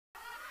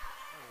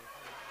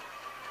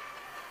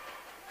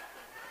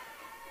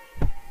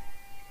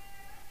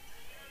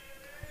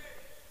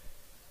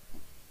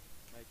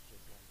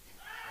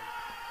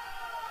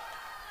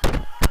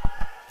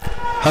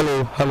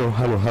Hello, hello,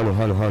 hello, hello,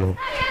 hello, hello.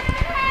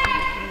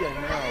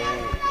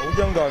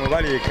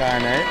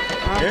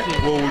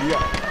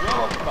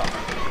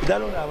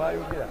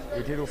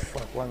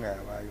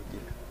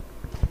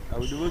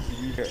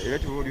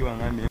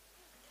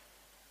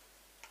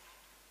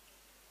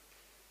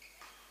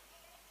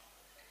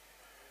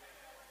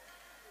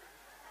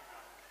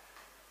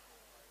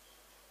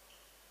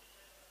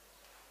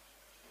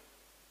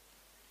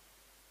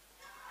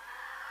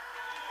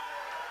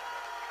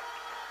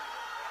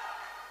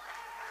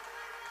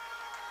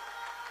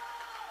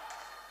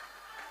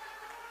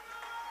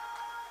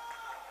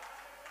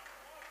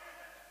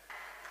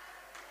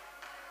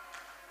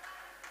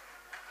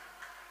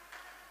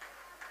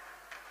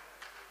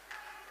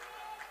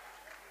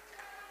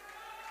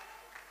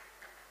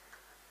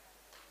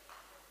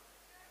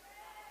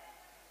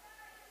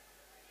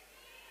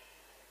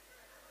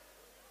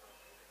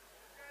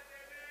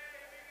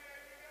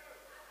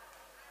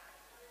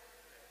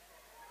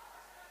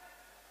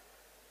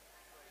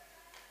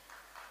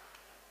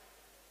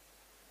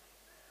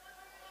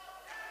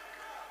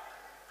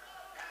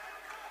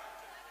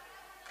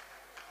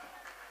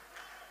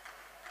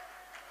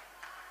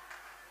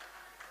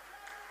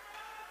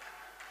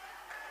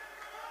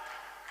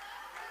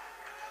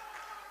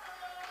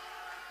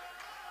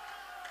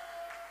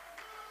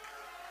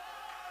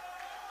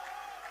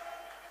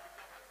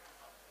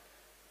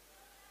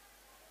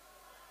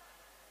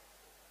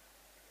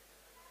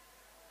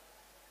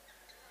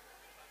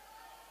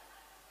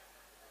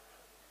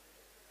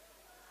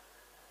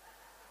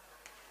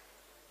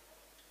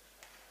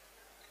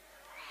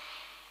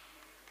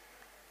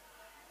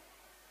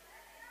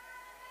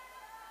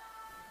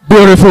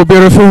 Beautiful,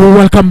 beautiful.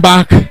 Welcome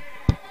back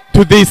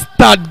to this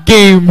third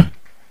game.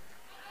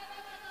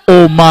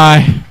 Oh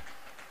my.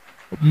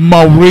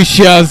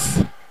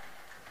 Mauritius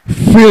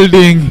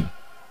fielding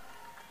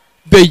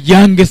the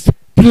youngest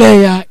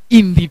player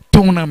in the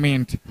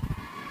tournament.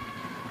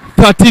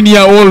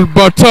 13-year-old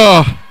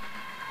Botha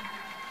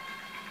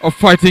of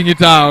fighting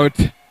it out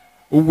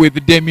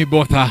with Demi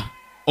Botha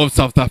of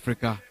South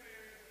Africa.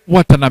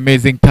 What an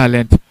amazing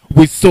talent.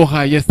 We saw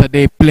her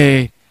yesterday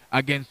play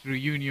against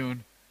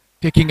Reunion,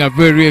 taking a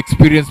very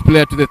experienced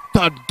player to the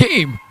third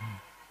game.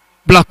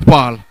 Black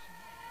Pearl.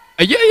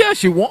 Yeah,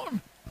 she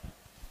won.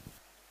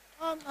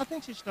 I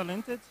think she's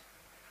talented.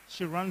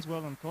 She runs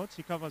well on court.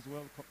 She covers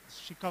well.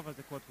 She covers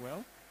the court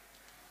well,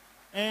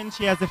 and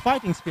she has a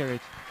fighting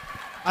spirit.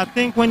 I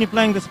think when you're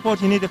playing the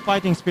sport, you need a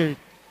fighting spirit.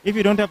 If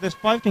you don't have this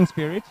fighting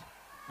spirit,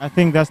 I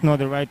think that's not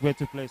the right way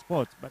to play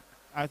sport. But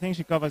I think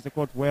she covers the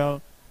court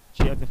well.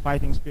 She has the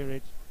fighting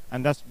spirit,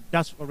 and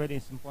that's already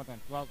is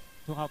important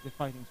to have the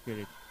fighting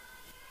spirit.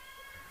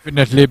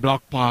 Definitely,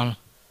 Black Pearl.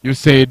 You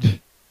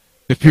said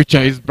the future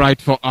is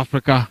bright for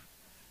Africa.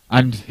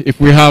 And if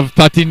we have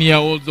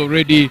 13-year-olds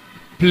already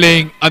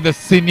playing at the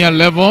senior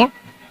level,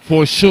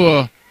 for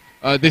sure,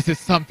 this is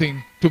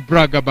something to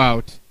brag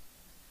about.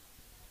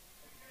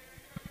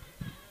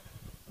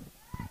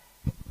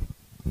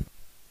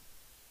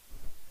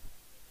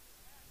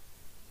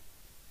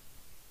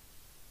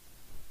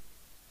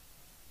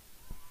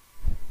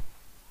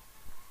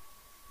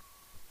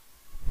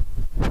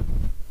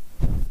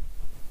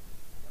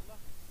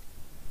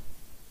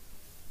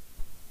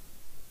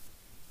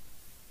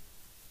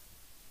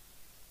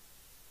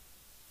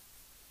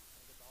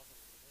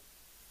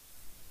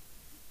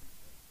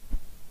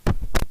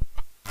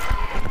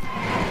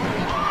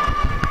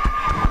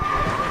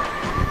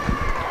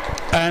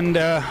 And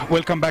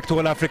welcome back to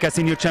All Africa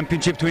Senior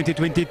Championship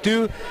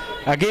 2022.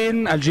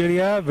 Again,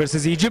 Algeria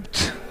versus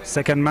Egypt.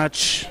 Second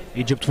match,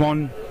 Egypt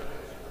won.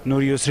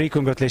 Nouriou 3,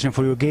 congratulations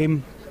for your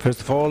game,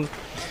 first of all.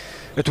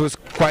 It was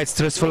quite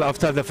stressful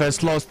after the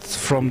first loss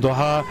from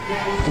Doha.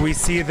 We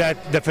see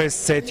that the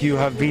first set you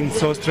have been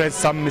so stressed,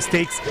 some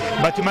mistakes,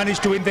 but you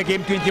managed to win the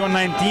game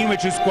 21-19,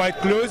 which is quite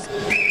close.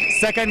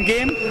 Second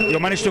game, you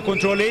managed to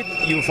control it,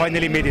 you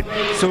finally made it.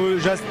 So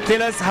just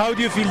tell us, how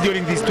do you feel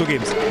during these two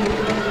games?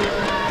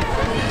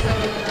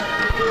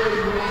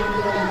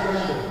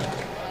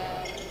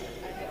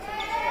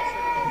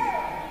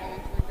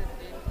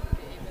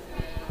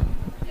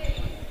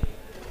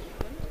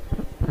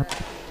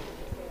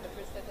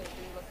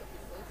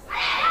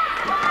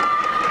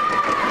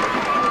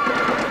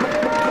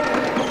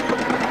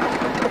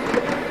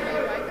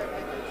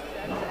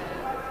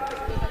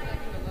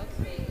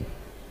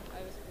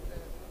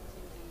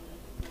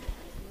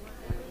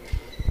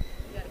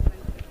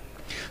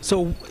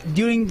 So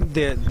during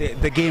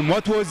the game,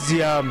 what was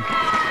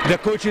the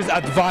coach's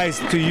advice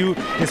to you,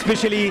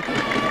 especially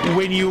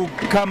when you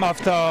come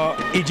after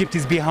Egypt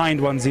is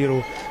behind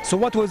 1-0? So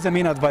what was the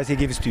main advice he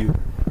gives to you?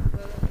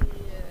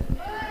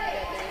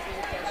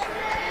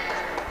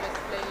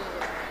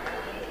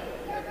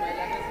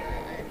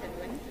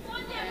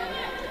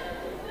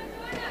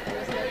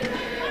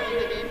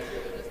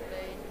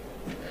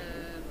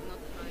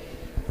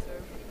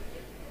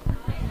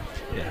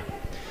 Yeah.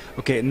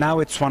 Okay,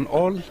 now it's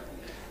 1-1.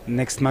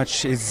 Next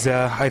match is,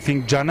 I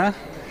think, Jana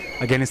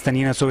against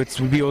Tanina, so it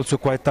will be also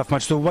quite a tough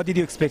match. So what did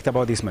you expect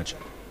about this match?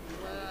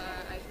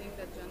 I think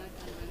that Jana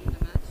can win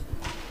the match.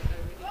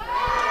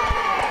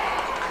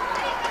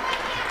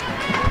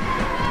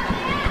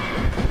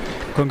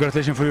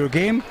 Congratulations for your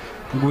game.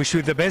 Wish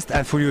you the best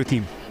and for your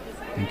team.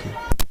 Thank you.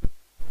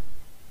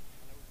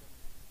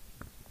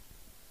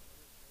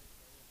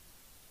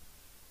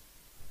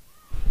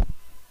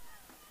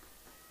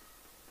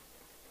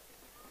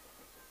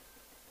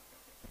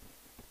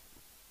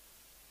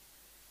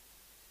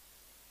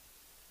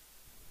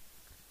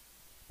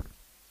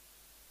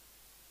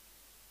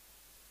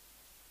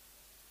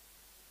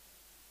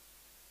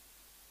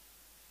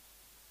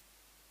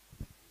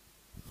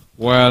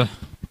 Well,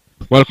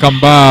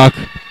 welcome back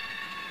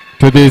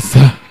to this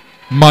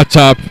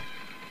matchup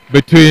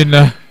between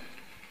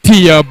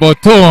Tia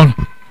Boton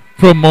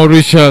from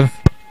Mauritius,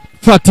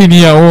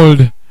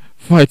 13-year-old,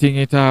 fighting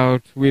it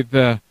out with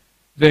the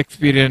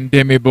experienced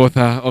Demi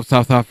Botha of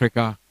South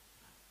Africa.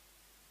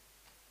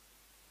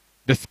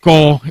 The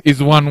score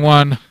is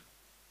 1-1.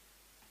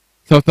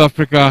 South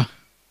Africa,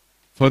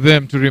 for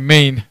them to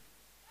remain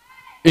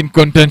in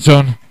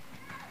contention,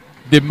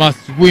 they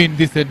must win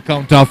this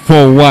encounter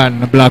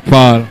 4-1, Black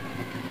Pearl.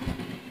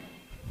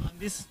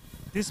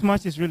 This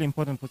match is really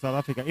important for South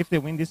Africa. If they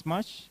win this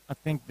match, I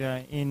think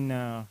they're in...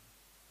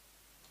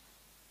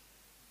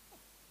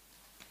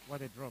 what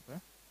a drop, eh?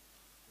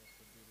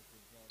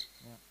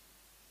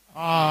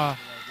 Yeah.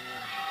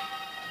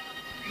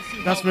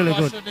 That's really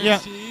good. Yeah,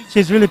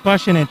 she's really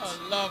passionate.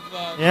 I love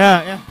that.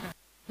 Yeah,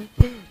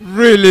 yeah.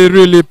 Really,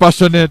 really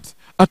passionate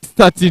at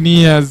 13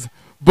 years.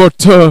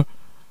 But,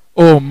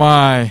 oh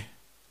my.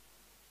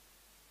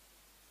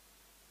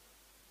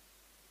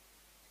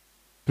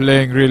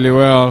 Playing really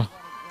well.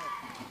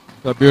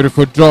 A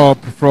beautiful drop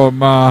from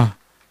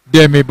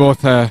Demi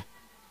Botha.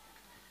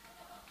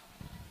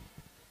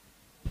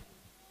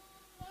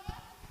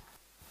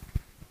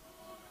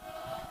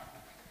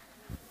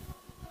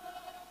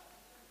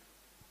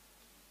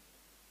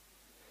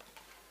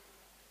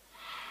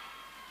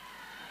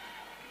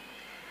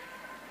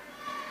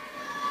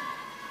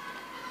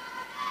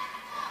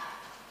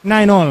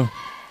 Nine all.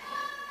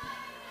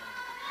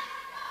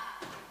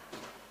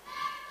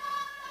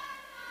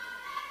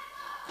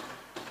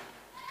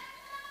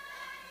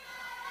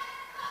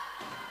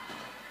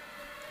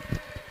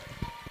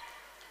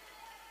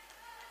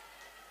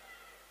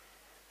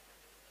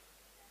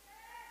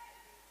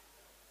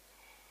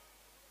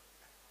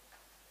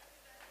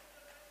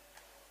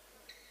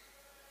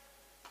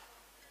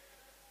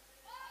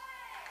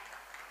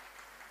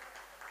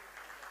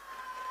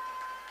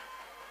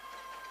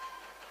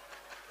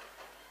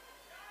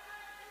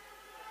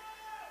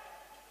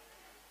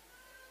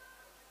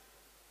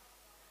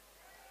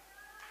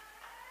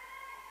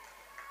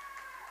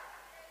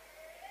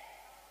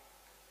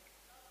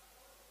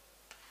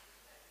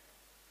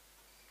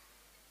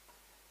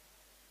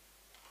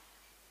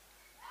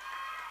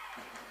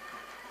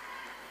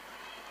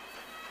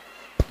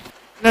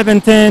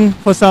 (11-10)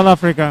 for South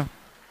Africa.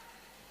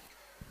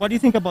 What do you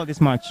think about this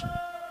match?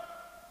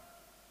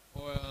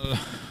 Well,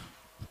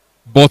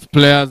 both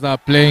players are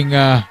playing,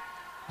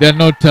 they're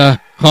not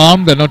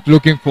calm, they're not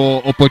looking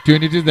for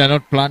opportunities, they're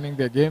not planning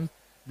their games.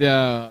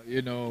 They're,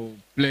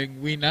 playing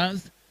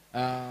winners.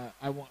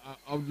 I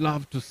would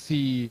love to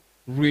see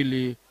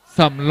really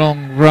some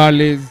long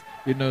rallies,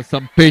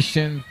 some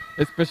patience,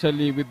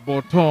 especially with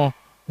Boton,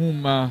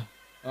 whom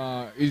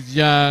is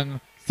young,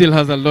 still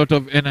has a lot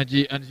of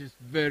energy, and she's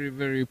very,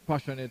 very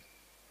passionate,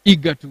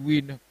 eager to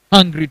win,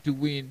 hungry to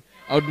win.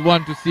 I would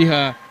want to see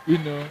her,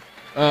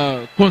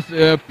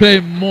 play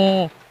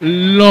more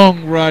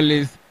long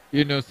rallies,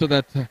 so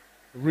that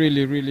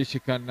really, really she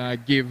can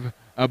give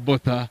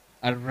Botha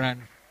a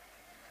run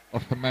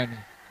of her money.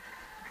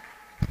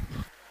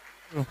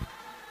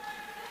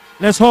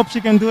 Let's hope she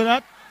can do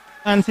that,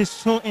 and she's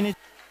so in it,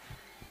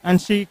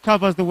 and she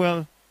covers the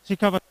well. She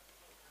covers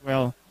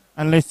well,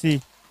 and let's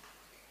see.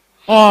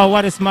 Oh,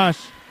 what a smash!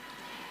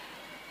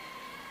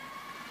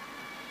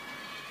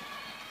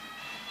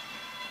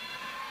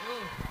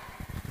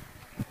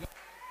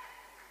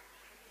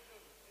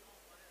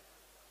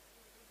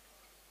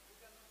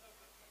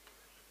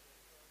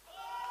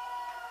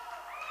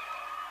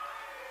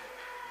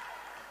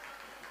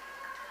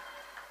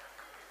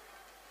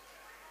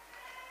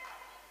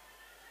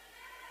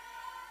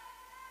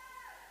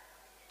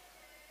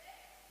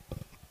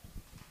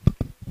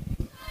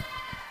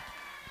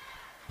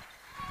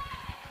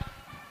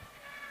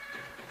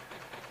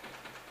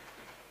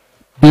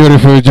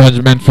 Beautiful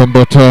judgment from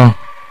Boton.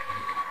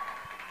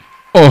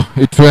 Oh,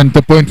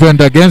 the point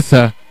went against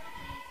her.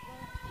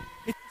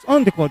 It's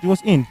on the court. It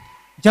was in,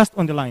 just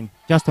on the line,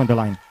 just on the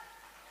line.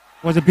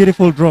 It was a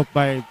beautiful drop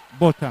by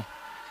Botha.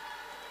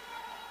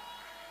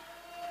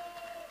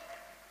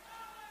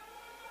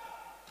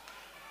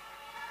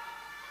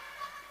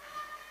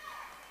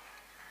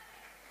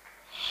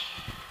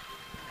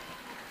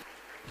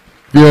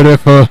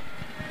 Beautiful.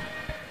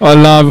 I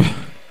love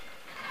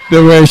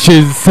the way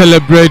she's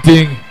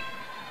celebrating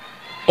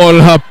all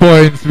her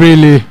points,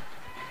 really.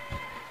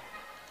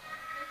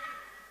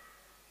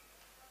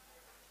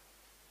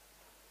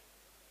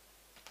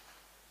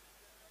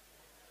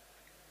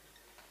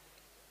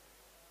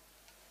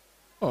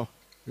 Oh,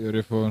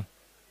 beautiful.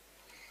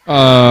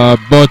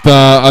 But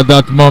at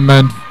that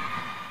moment,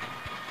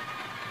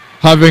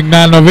 having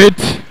none of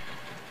it,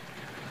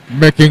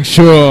 making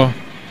sure,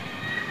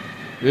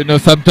 you know,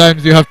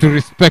 sometimes you have to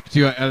respect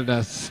your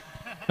elders.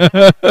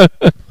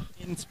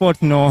 In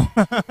sport, no.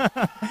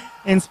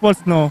 In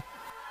sports, no.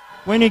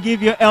 When you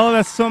give your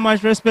elders so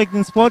much respect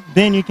in sport,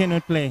 then you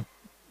cannot play.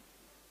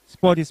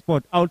 Sport is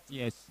sport. Out,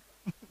 yes.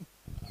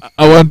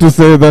 I want to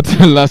say that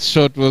last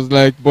shot was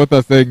like both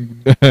are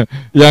saying,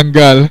 young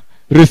girl,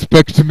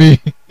 respect me.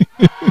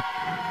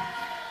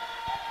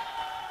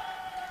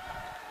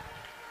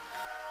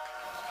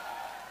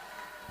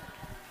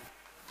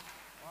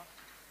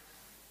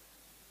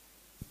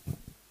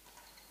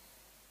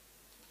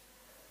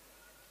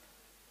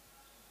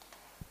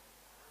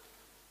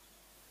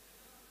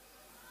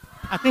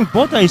 I think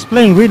Bota is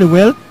playing really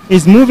well.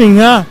 Is moving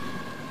her.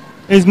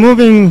 Is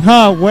moving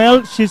her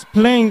well. She's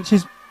playing.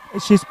 She's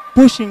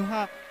pushing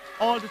her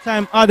all the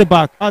time. At the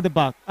back. At the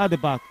back. At the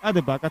back. At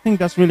the back. I think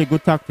that's really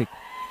good tactic.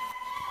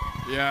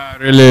 Yeah,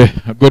 really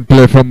a good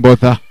play from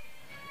Botha.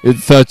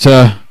 It's such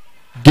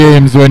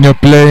games when you're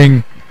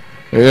playing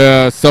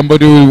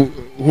somebody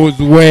who's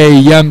way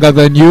younger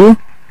than you.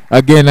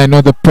 Again, I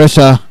know the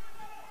pressure.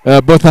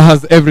 Botha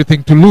has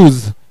everything to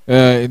lose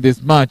in this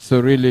match,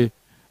 so really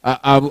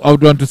I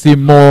would want to see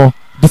more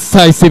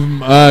decisive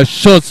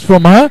shots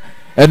from her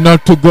and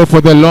not to go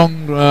for the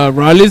long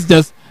rallies.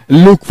 Just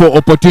look for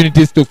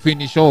opportunities to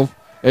finish off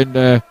and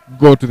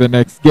go to the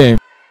next game.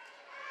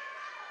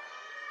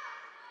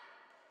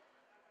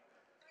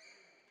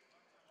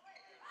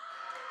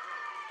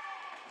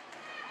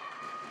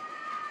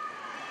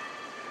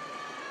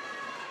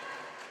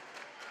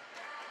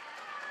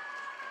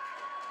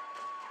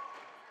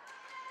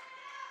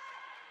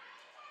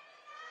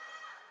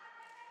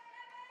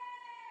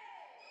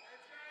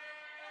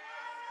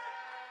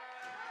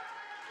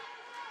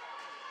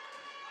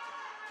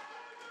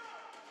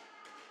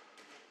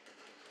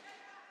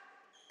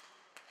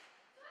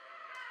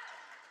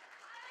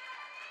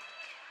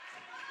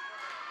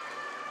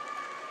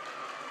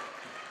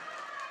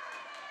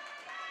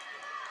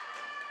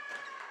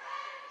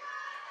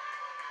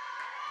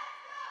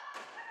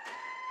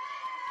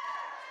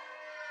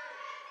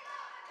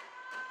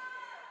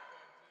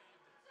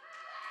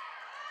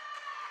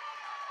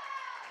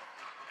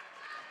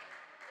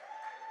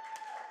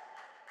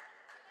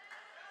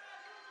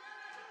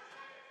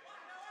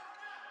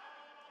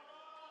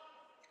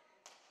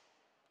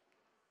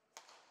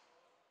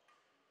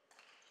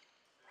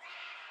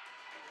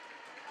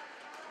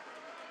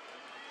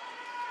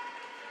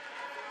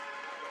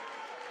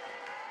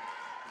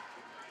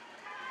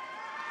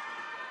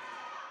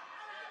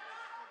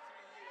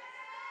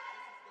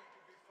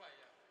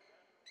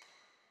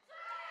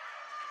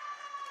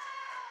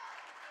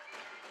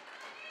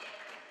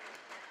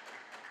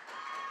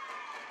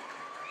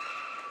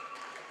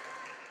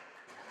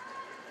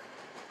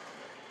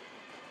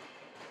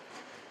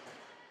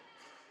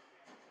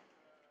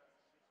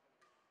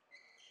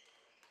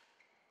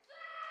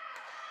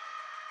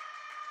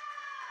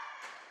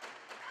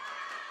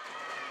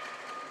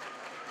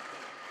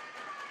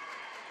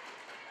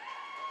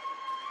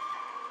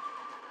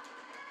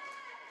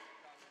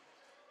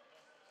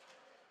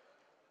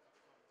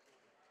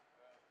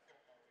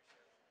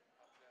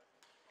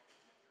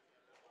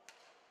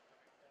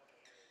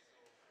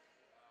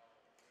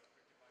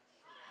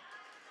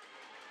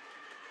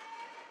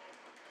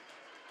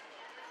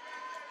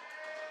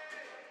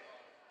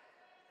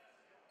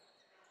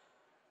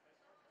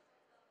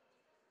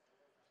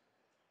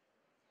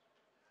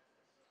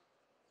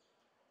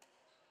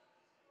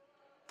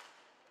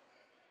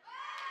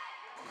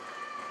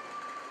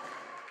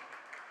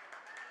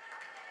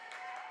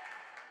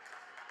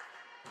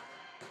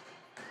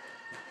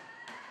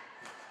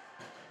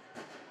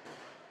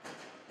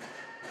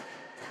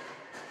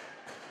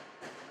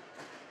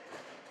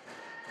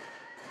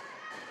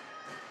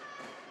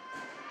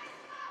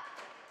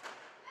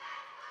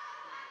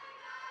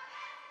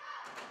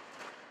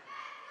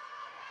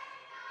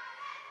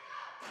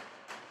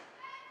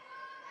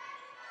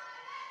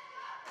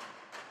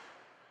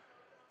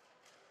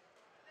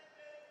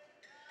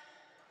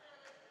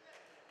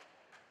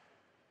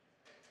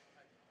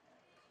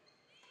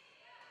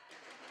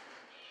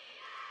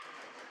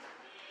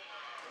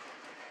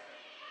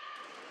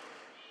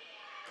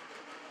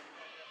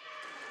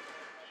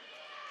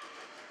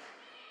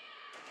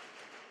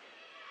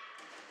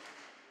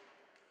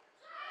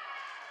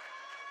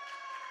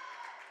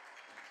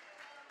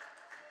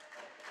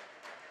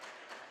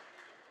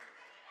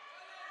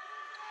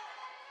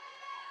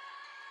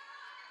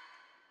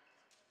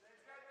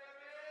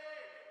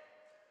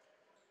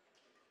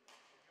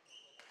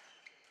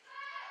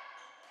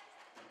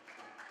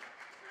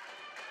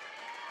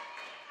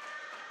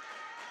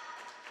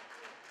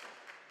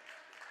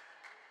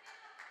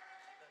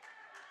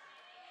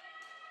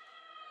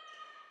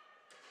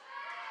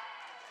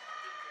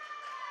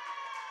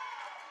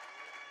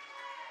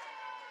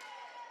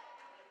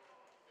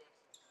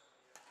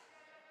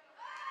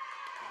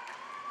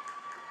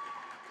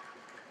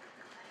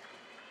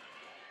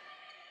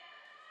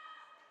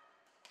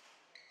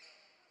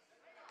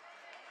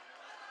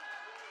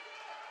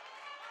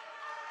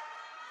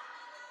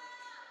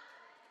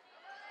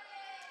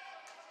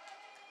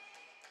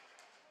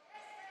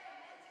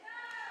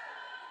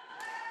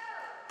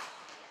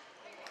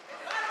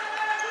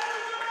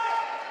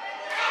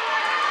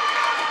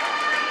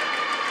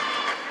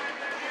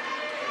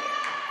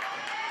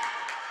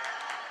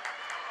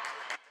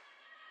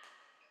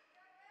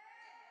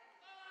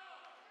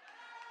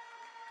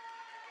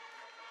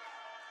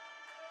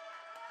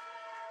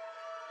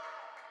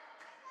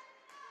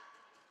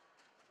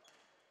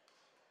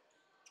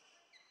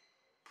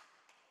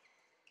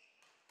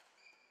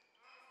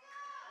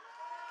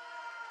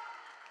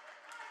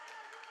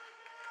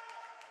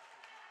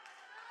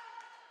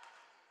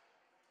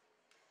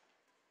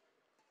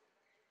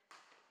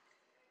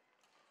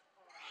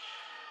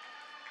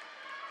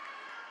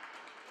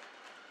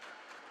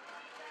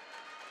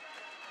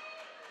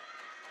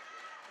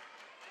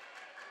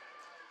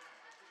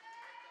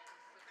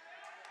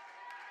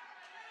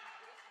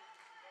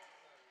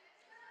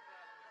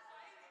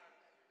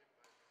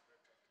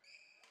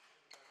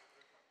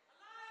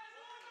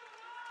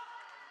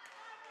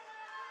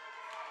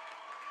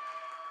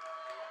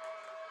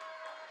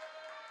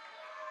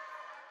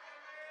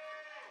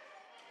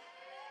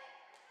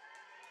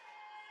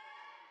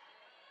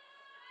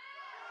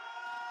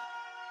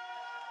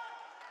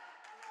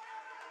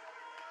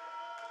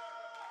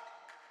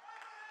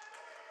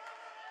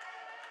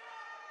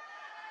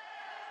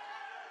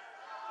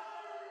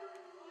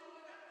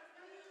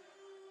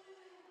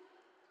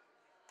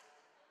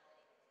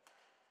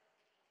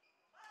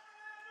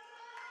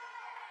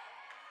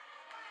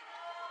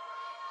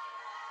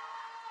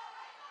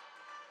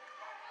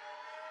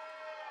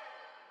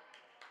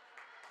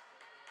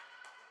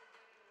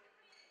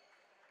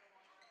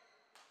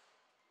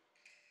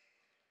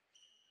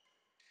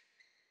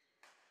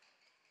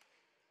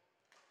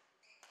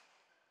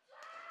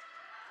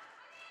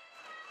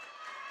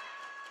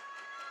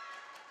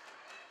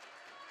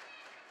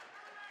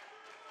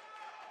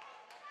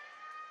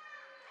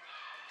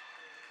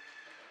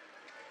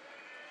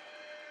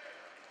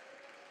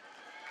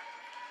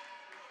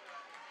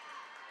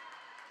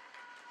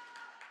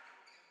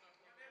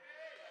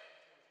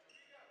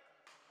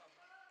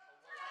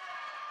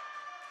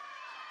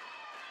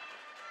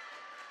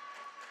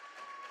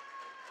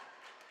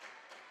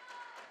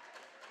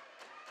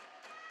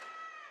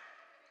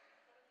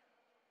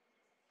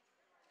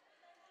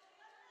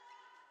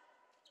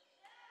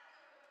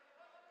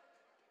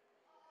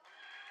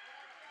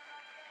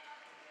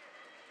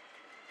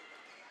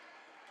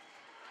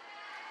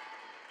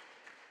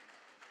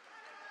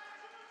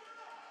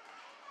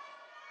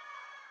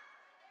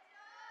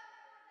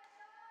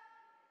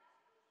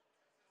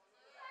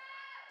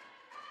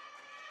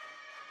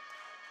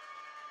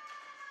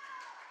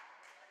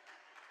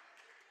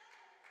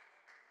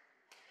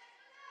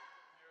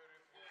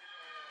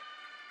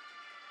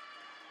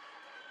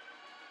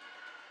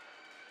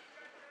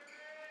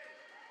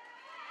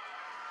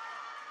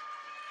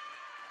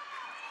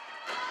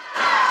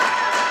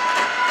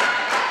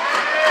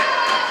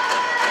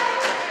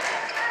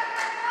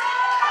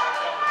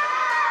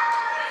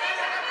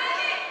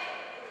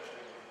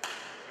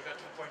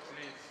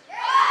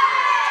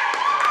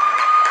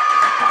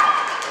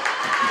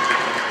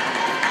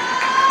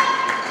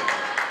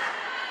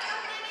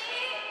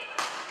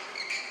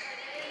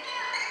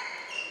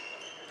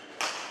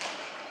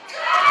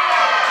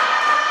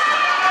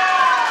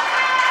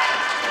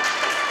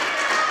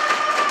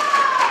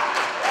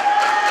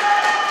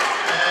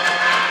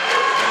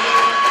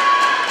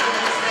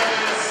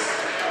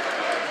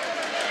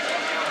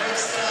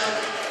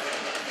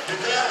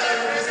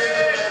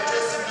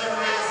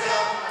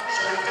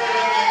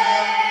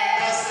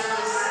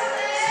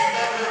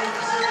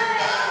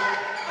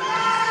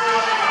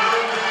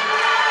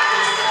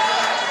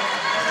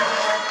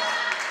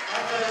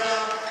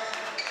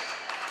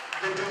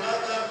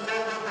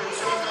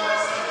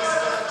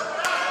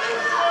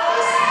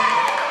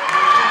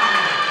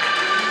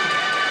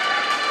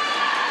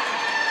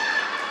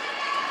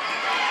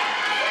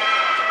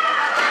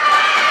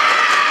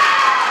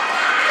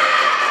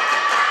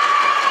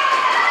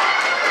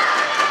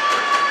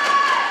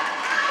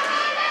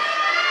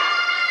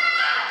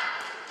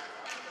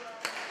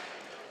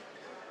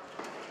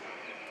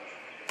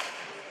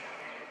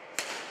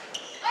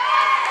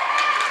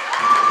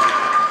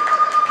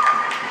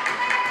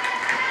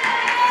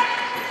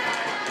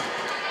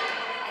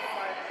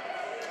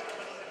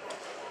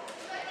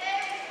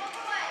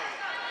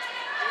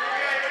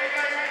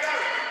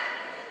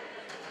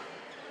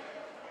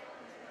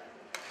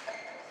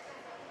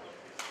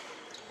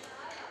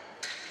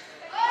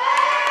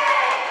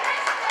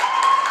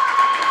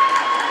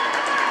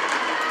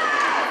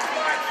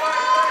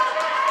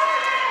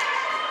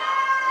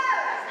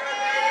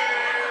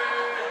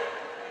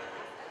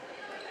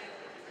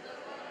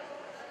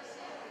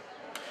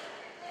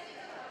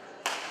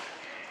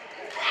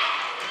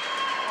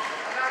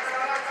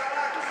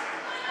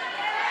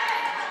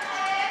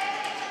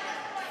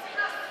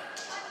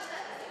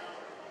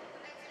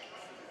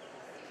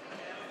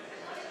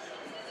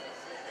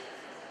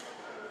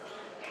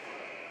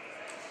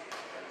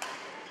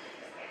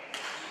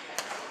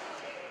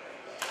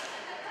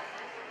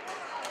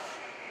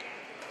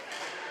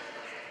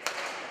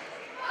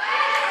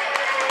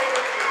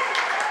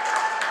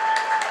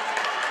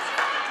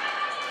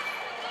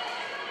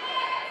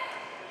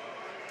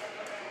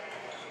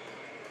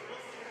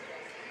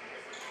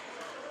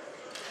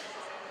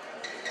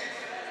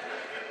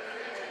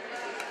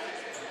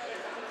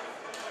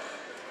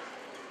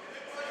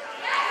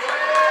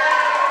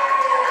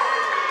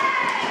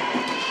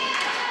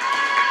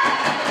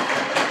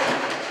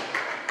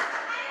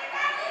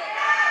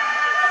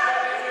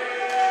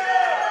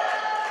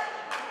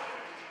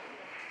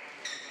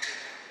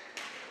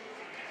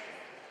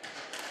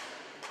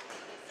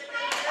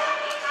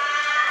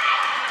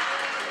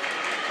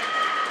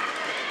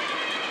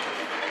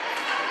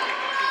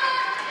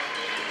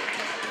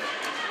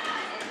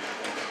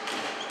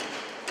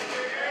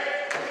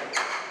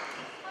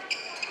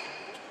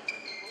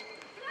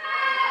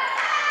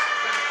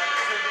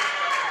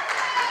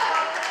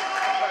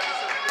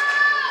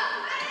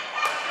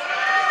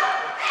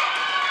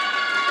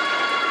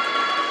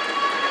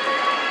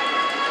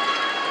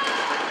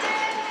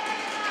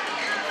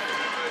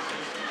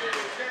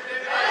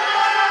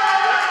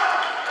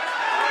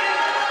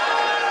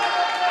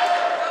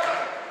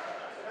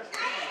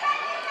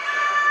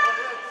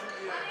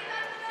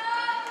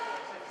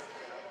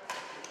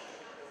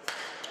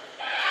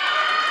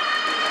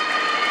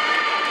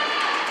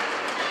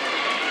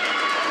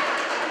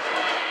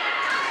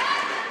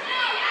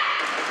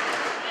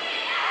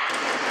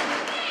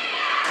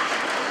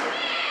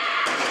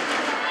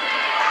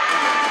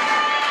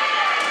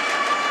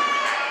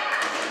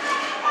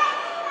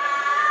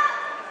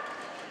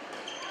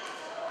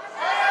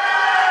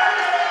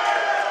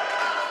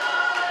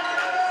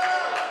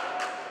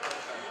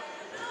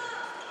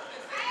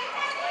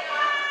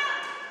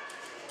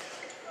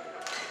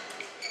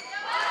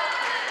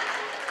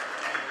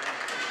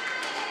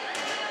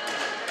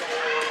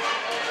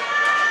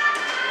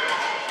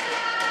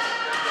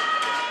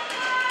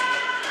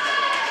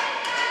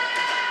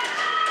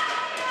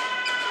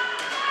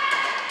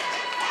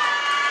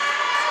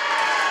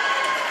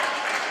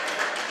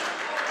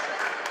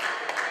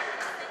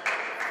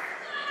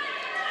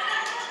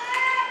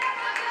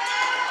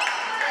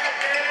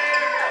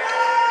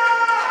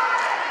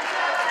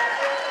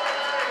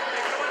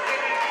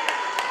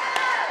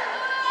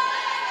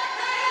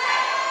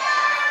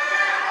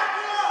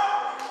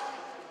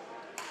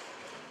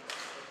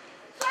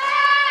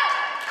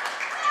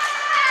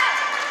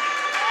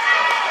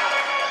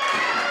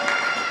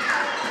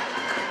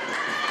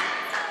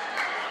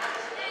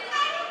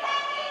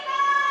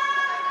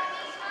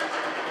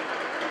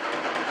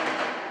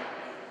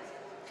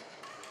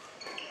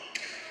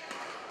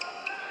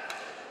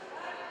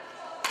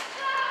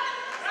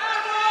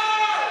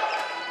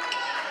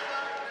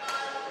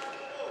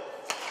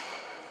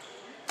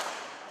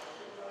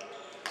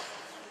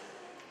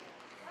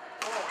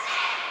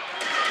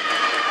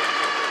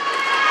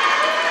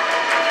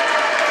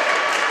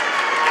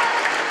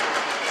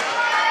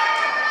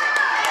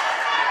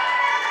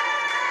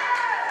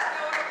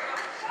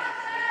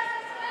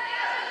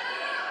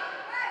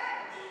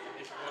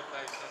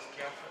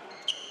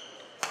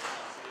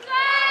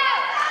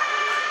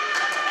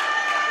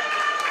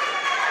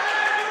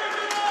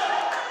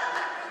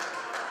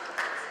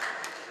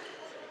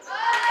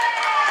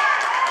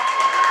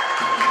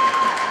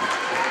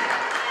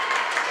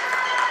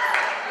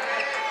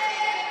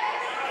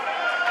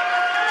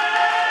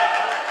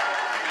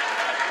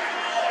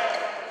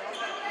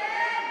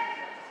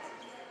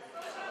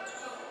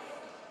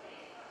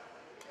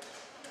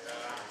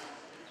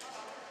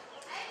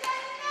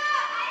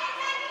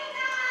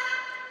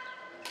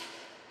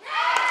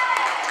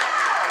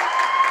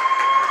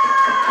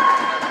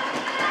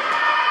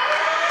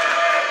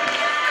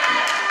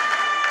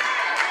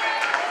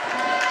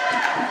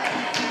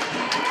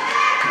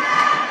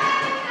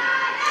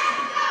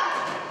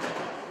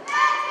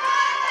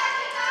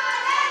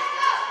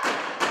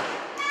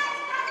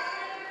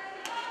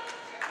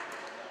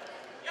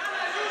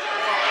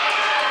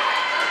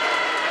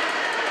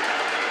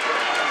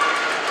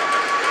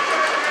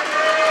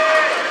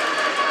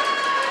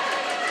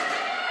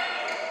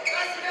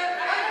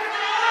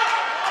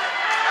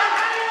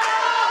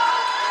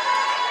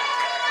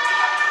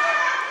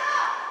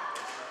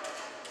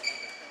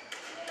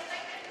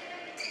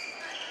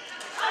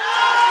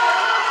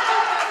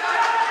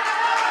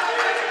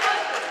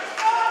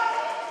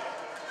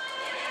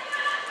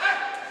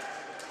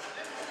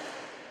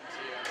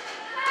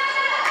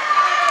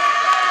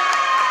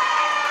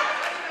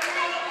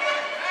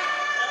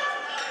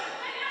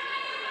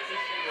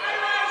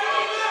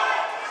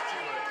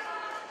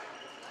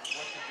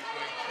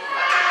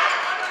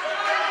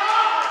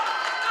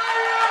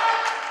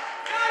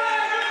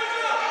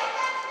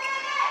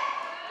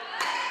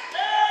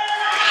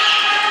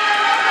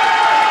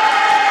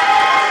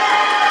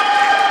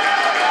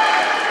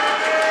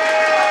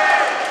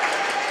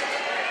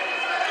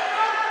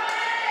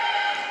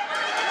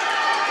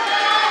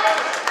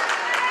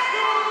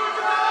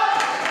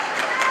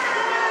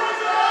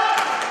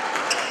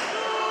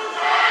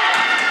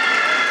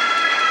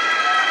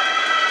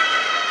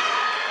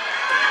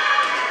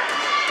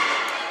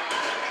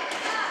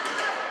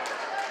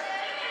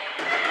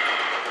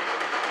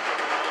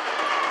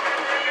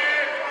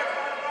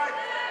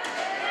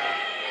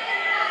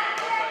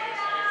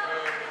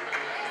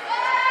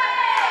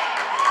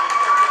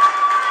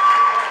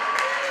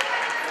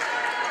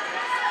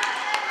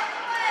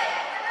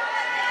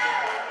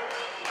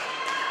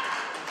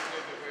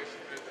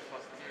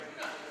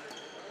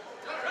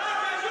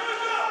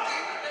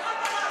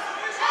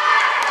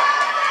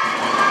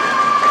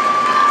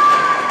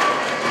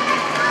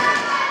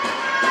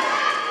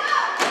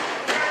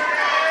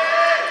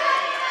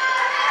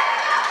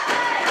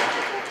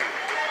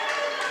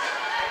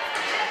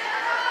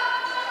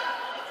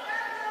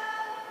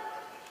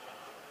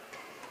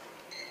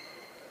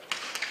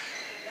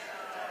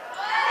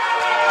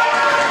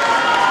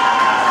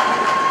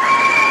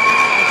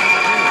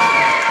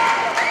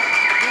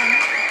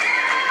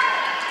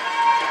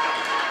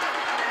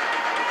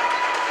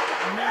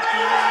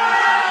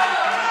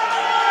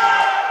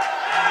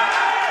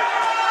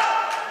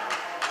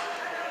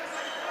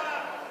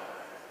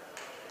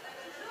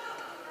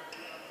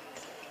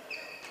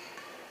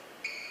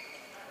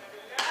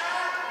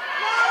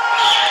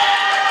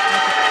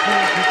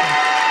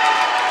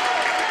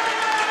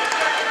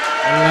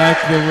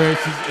 the way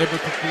she's able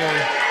to play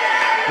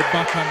the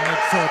backhand net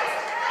shot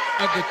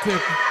at the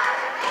tip.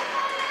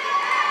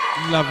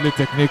 Lovely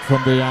technique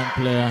from the young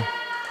player.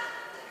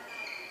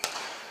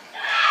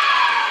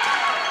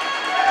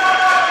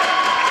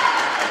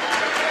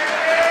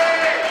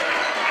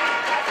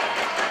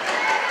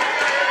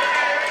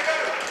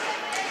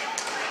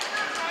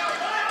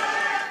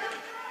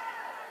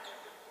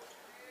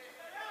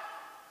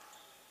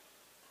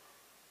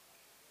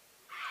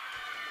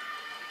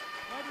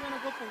 Why do you want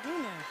to go for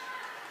winners?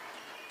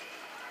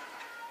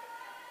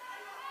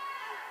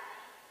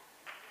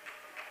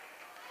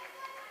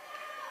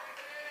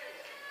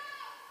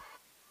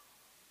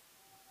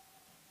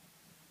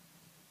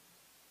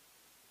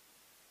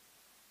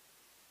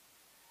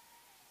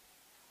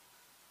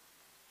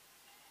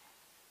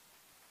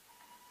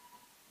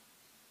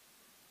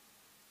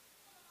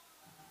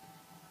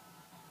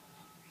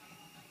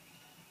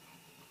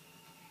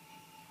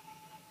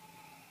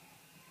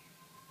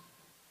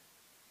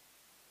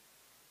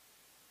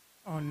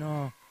 Oh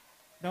no,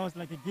 that was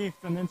like a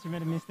gift, and then she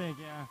made a mistake.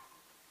 Yeah.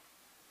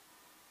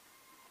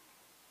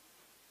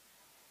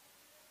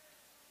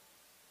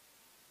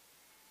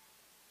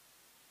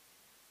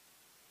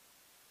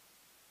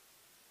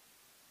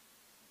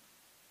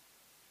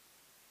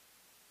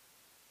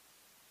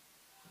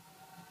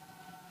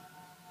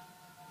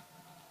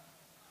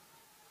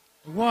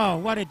 Wow,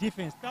 what a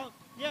defense! Now,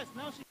 yes,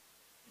 now she's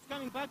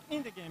coming back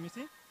in the game. You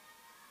see,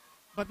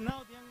 but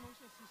now the young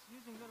Mauritius is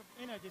using a lot of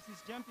energy.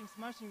 She's jumping,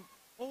 smashing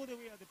all the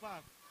way at the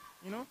back.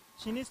 You know,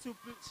 she needs to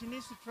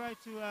try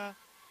to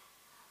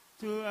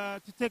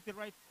take the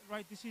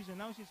right decision.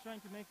 Now she's trying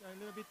to make a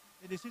little bit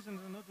the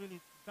decisions are not really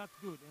that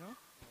good. You know.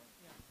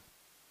 Yeah.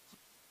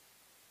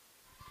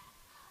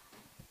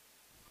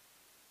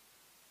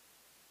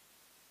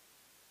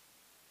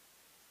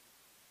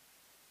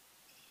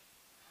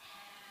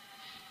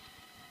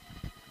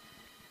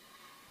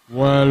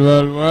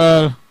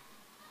 Well.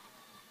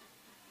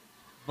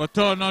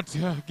 Bato not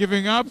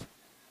giving up.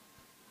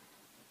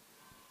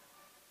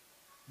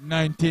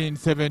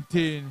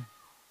 19-17.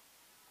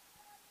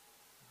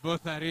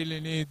 Both are really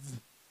needs.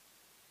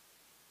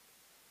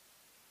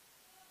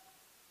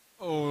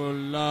 Oh,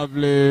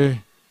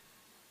 lovely.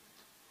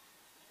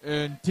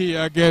 And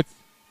Tia gets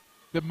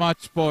the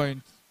match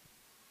point.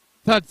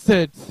 Third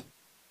set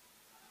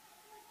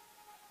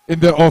in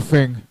the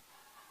offing.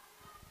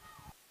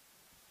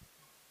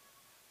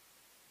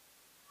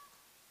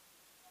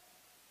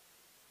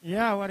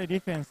 Yeah, what a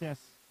defense, yes.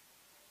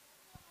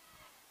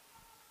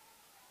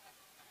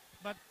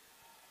 But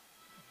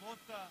both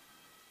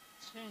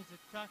changed the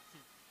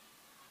tactic.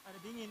 At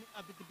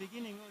the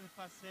beginning of the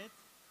first set,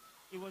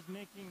 it was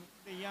making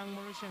the young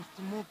Mauritians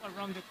to move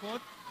around the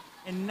court,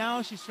 and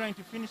now she's trying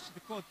to finish the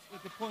court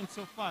with the point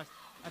so fast.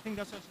 I think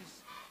that's what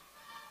she's.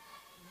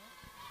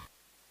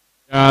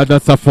 Yeah,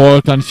 that's a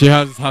fault, and she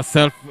has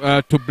herself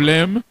to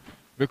blame,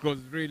 because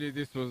really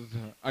this was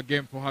a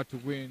game for her to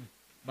win,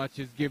 but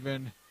she's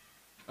given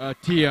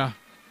Tia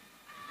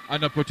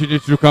an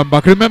opportunity to come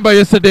back. Remember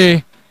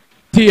yesterday,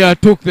 Tia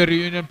took the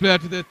reunion player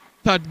to the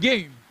third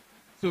game.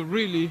 So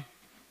really,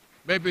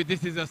 maybe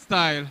this is a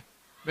style.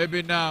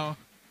 Maybe now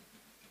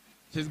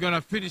she's going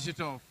to finish it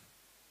off.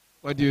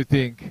 What do you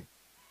think?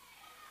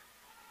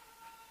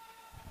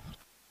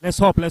 Let's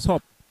hope.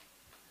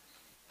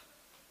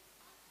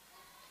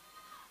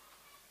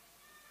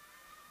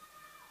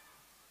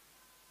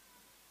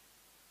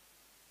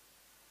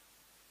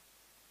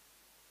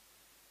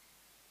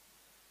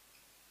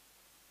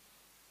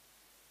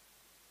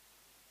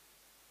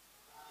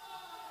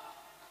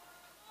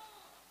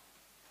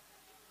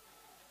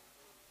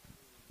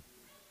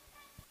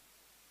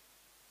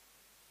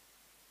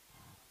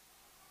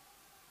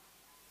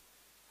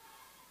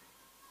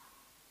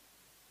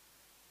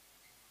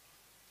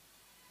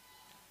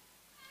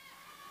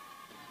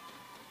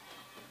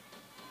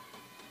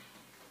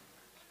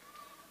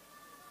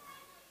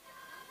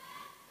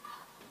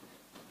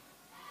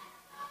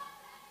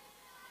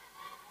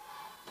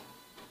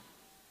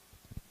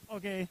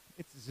 Okay,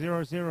 it's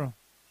 0-0.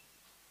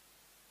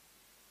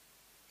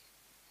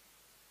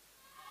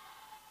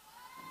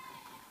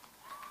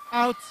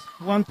 Out,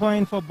 1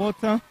 point for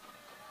Bota.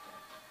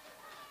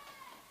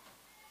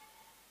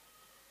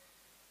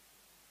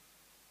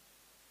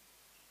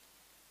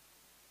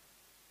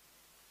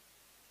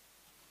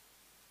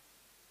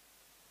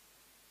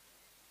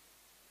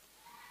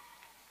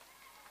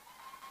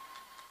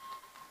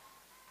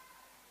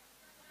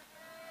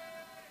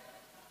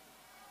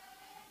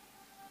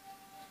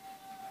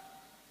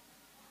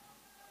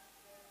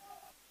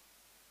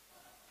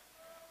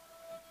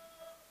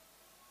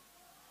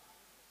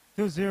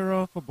 Two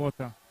zero for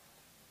Bota.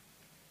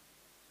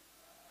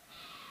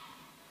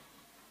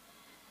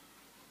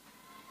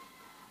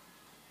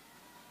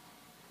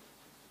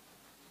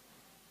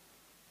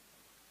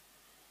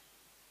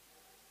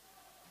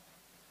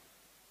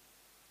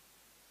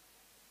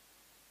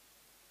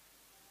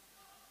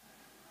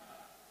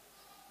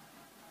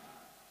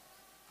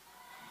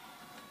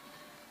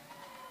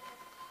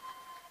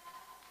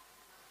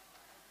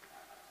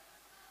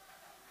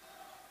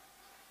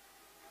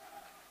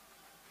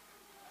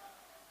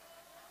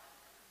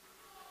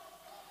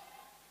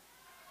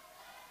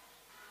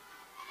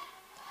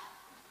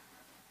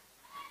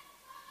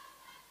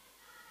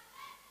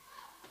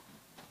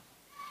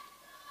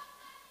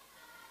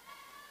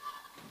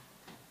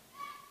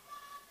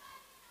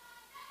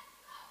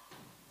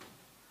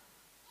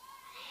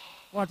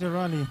 What a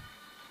rally.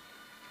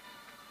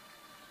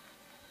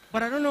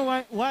 But I don't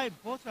know why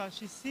Bota,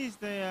 she sees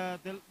the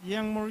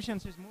young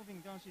Mauritian, she's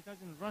moving down, she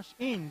doesn't rush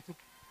in to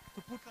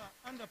put her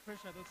under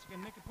pressure that she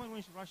can make a point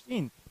when she rushed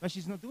in. But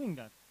she's not doing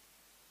that.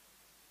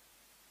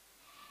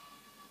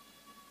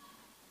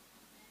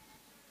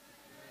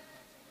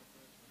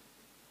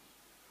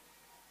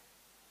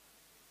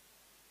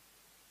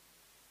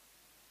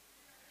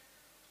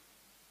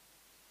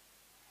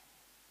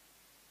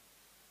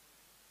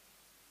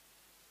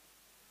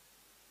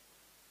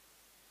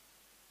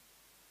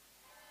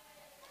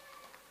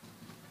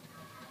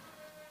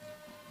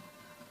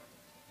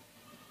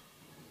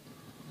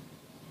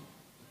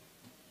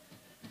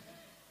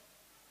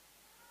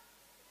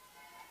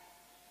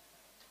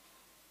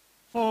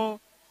 Four,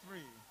 three.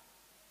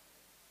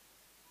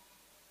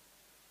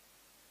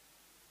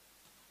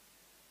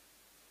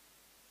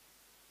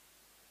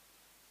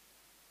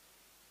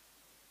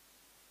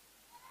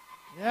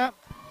 Yeah.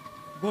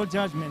 Good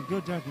judgment,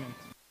 good judgment.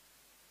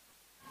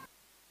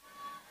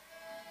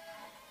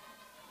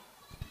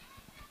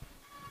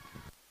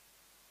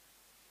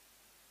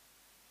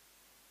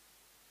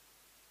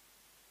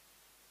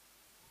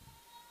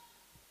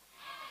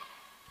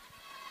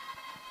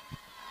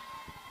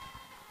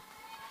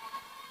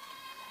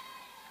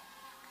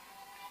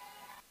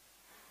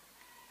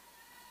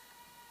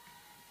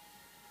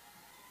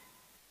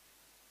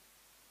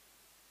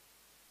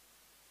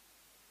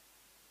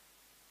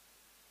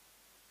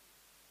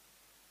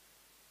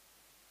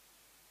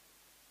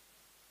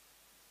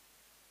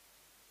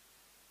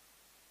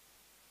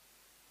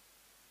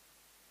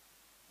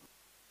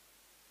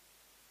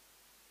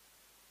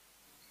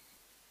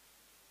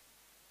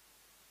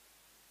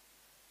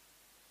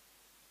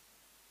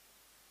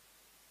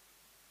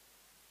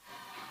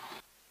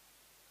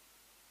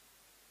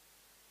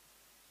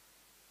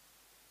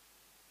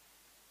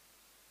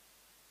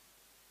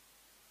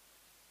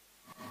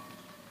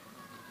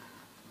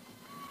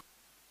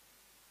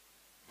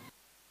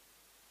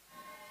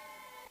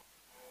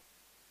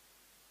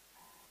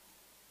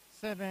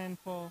 Seven,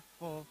 four,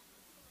 four.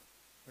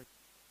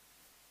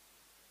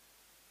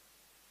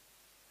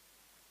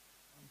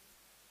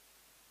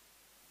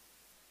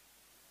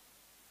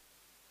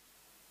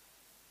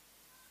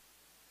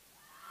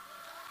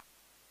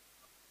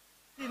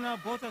 See now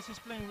Bottas is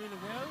playing really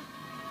well.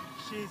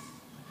 She's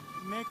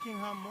making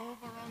her move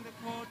around the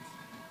court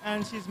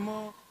and she's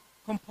more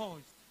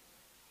composed.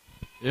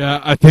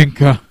 Yeah, I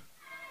think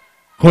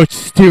Coach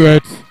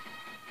Stewart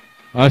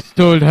has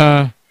told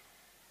her,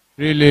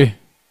 really,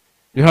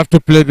 you have to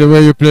play the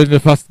way you played in the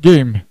first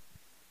game.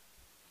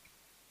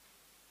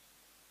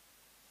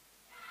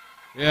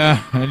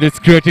 Yeah, and it's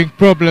creating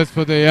problems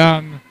for the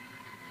young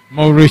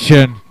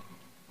Mauritian.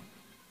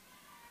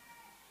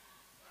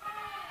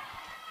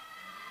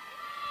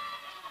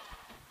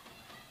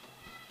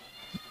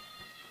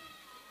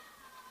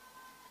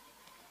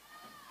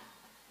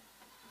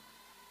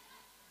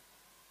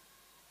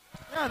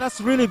 Yeah,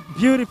 that's really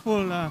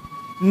beautiful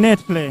net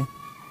play.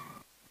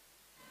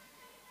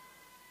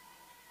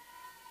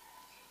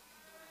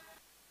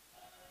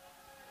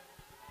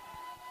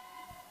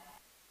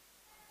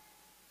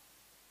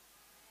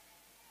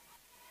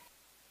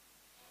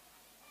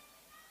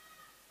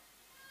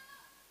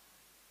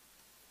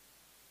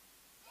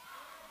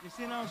 You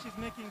see now she's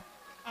making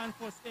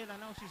unforced error.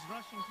 Now she's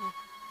rushing to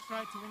try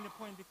to win the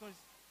point because,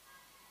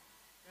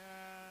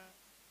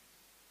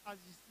 as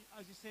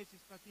you said,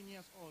 she's 13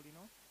 years old, you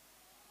know.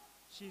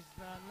 She's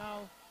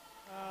now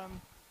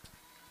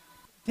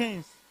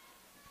tense,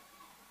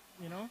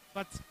 you know,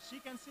 but she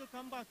can still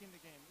come back in the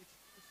game. It's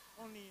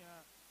only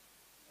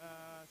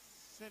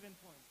 7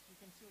 points. She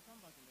can still come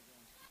back in the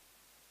game.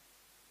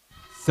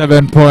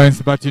 7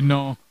 points, but you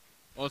know,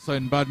 also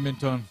in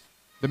badminton,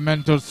 the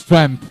mental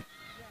strength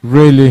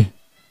really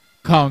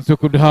counts. You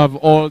could have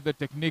all the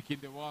technique in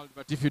the world,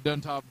 but if you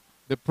don't have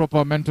the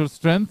proper mental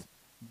strength,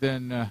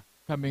 then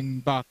coming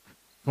back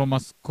from a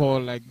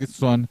score like this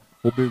one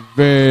will be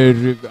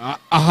a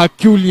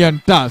Herculean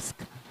task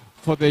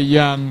for the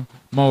young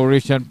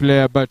Mauritian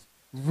player. But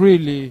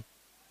really,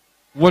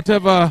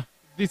 whatever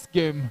this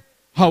game,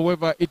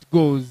 however it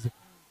goes,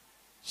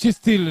 she's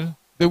still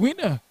the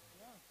winner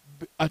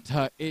at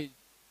her age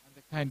and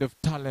the kind of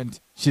talent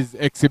she's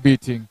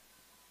exhibiting.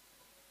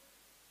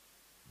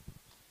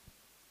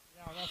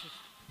 Yeah,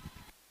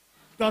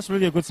 that's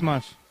really a good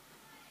smash.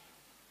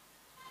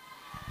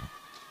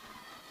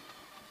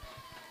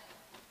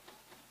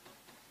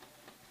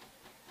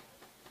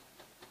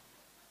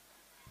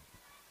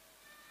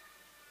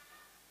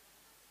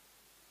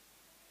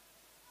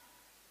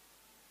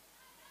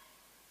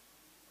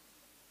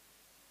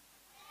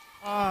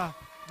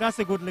 That's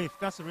a good lift.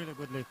 That's a really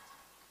good lift.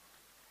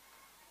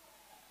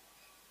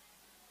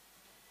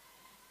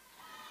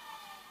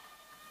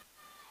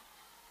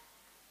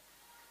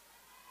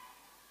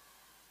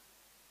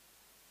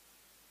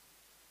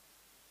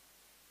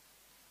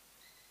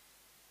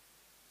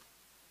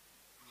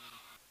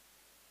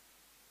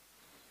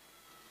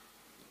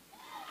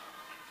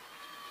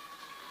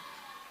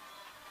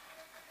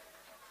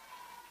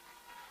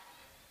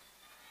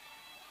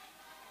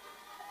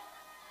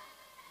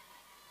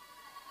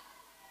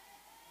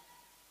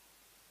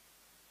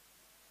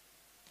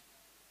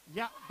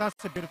 Yeah,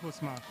 that's a beautiful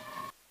smash.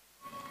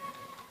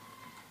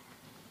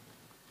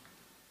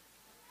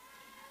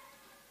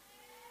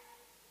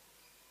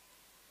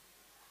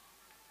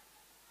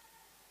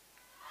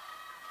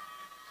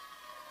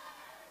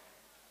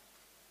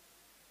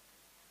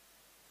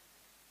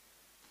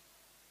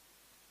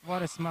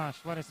 What a smash,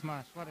 what a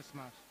smash, what a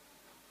smash.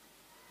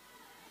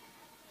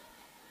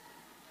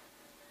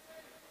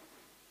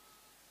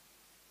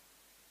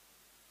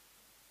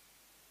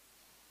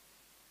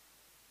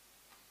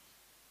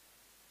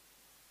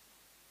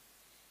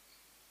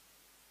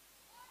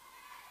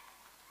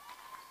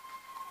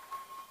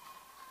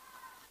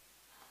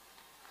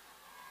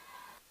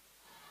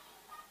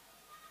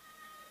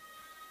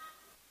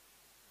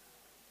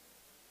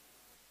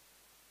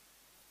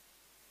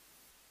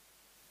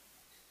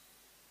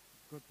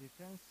 Good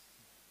defense.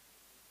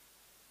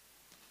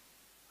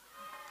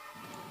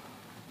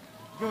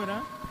 Good,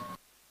 huh?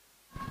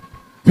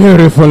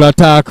 Beautiful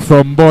attack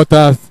from both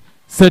us,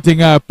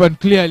 setting up, and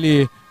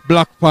clearly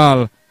Black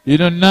Pearl. You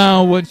know,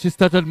 now when she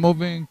started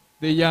moving,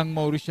 the young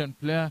Mauritian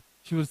player,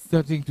 she was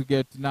starting to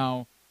get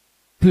now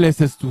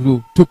places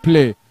to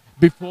play.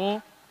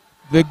 Before,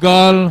 the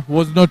girl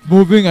was not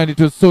moving, and it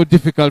was so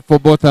difficult for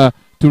both her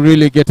to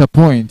really get a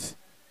point.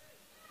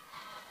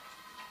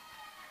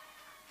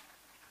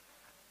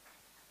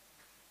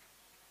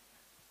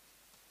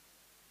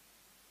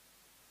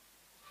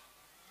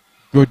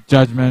 Good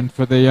judgment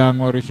for the young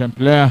Mauritian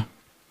player.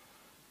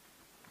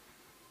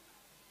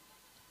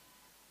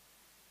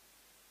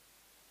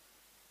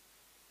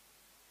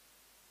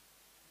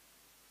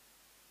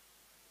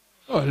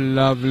 Oh,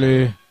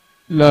 lovely.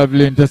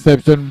 Lovely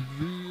interception.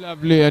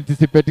 Lovely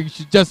anticipating.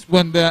 She just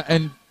went there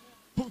and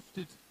pushed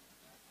it.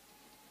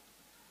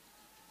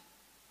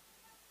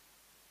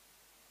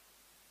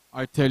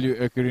 I tell you,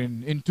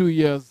 Ekerin, in 2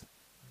 years,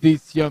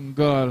 this young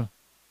girl,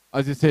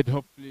 as you said,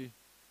 hopefully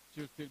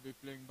she'll still be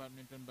playing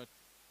badminton, but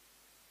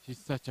she's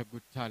such a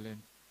good talent.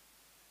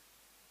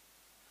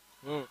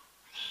 Oh.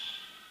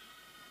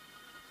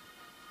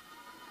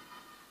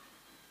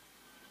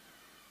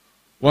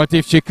 What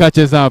if she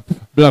catches up,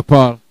 Black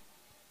Pearl?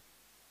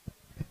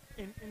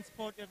 In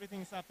sport,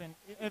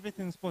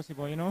 everything's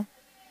possible, you know?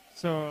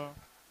 So,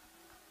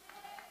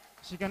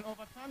 she can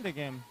overturn the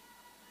game.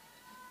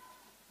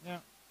 Yeah.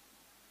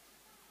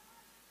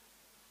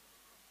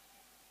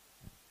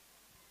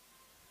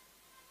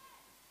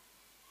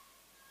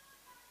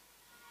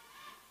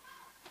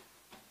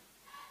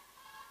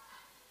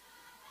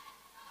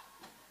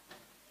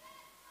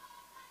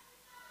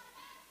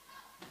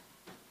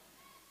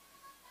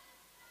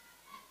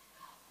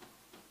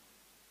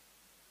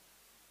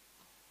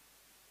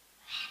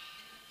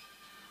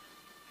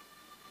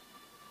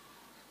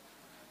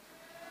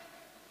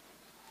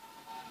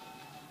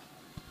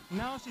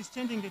 Now she's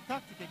changing the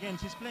tactic again.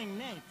 She's playing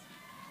net.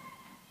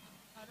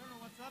 I don't know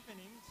what's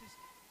happening. She's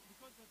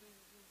because of the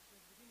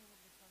beginning of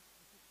the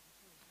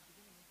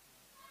beginning of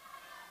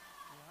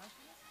yeah,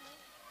 she just play.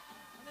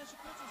 And then she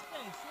creates a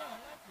space. Yeah,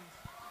 I like this.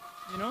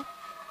 You know?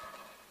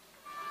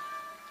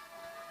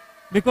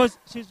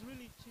 Because she's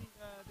really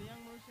the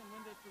young Mauritian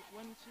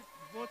when she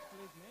both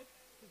plays net,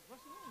 she's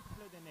rushing in to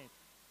play the net.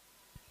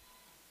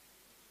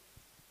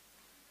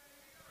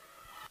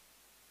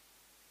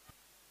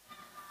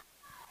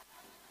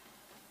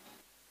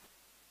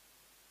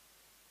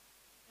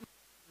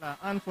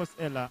 Unforced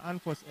Ella,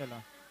 unforced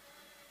Ella.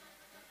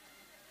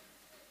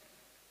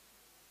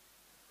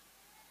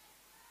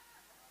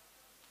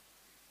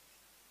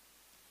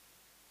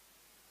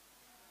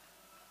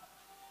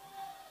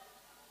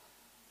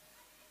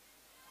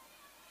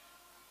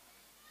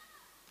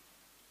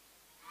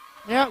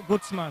 Yeah,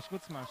 good smash,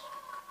 good smash.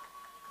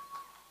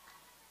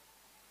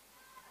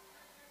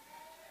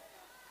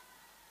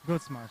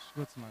 Good smash,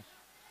 good smash.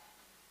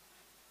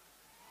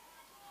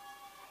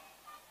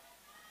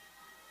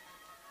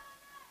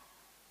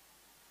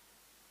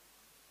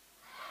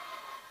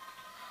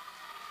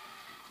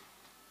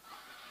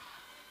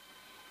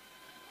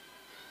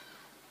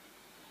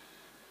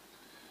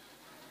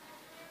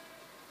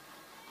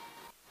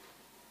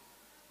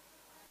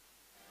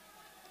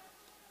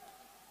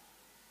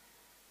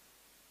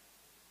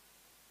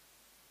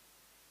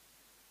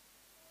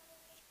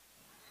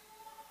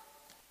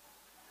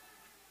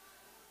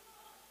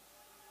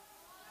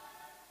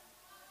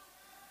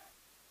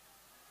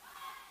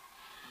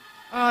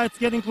 Ah, it's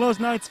getting close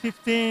now. It's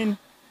 15,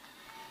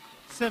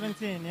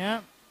 17,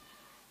 yeah.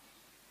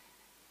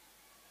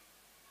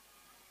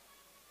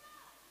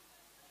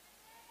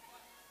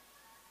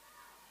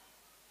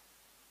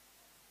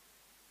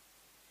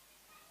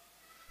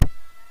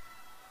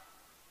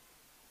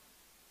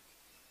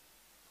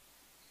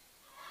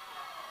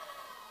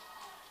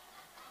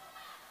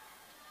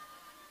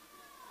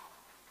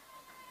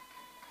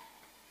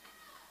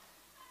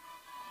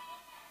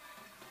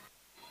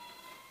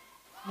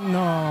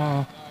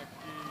 No.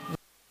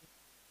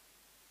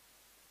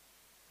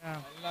 Yeah.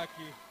 Unlucky.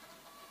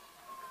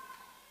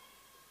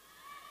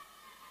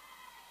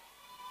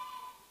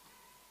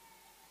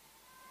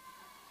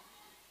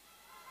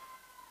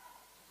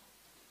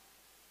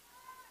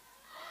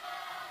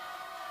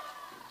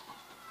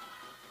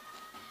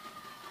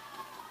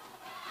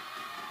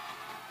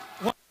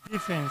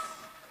 defense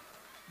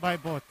by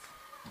both.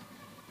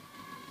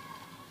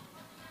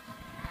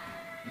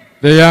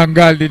 The young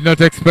girl did not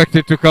expect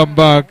it to come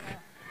back.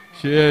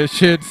 She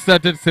had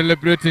started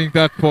celebrating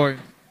that point.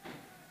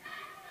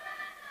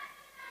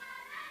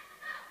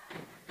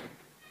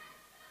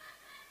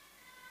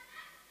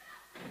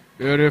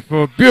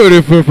 Beautiful,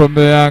 beautiful from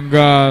the young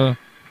girl.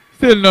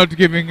 Still not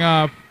giving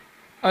up.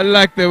 I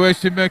like the way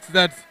she makes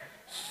that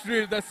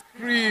shrill, that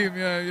scream,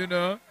 yeah, you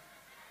know.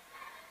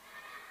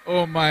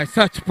 Oh my,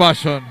 such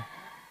passion.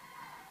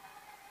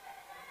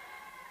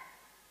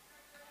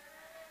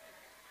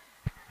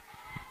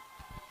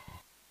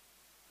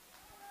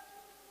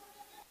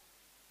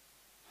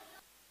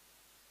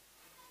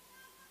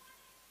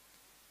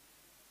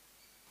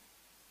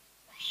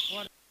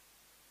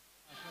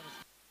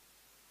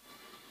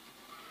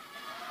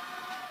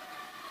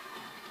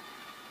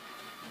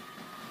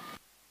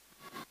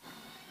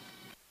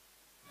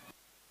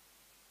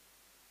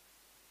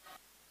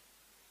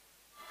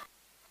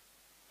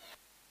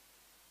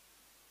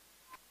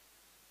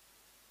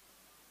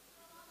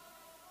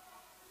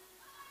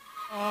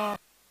 Uh,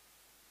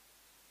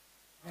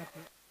 yeah,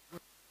 good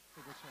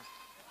shot.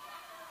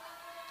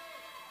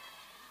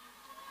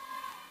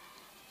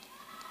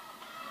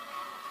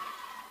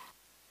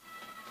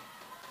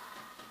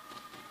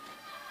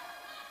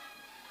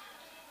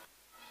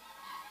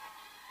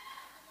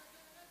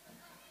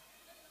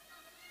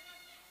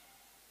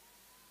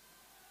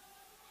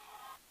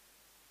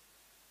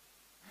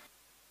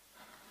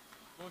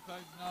 Both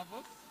sides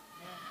nervous.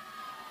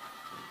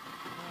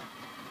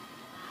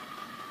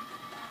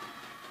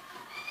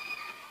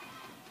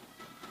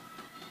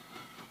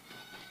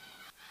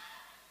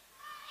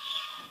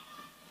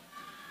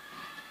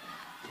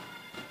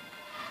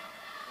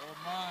 Oh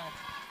my.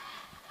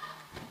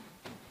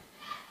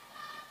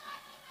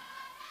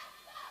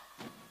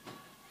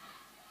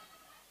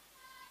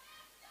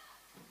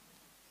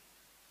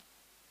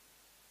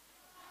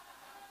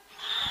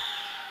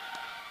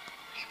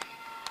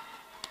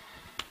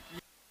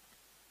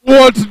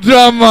 What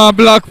drama,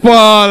 Black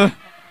Pearl!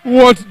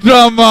 What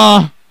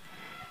drama!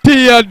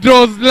 Tia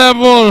draws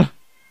level!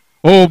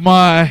 Oh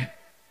my!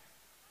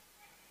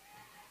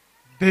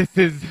 This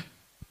is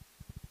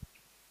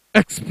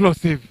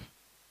explosive.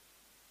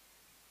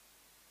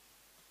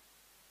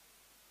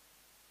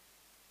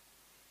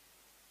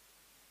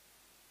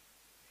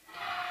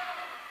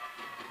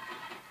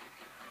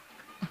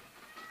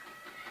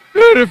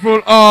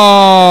 Beautiful.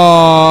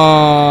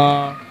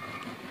 Oh,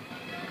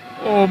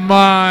 oh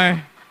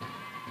my.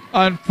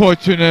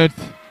 Unfortunate.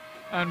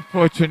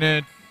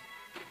 Unfortunate.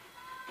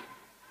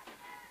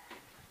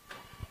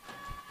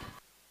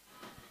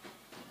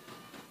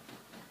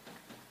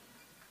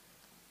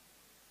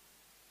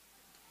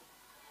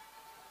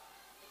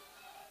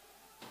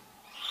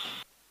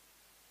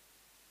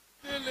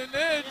 Still in it.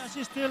 Yeah,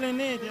 she's still in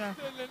it, yeah.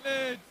 Still in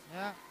it.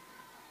 Yeah.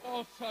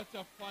 Oh, such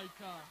a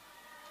fighter.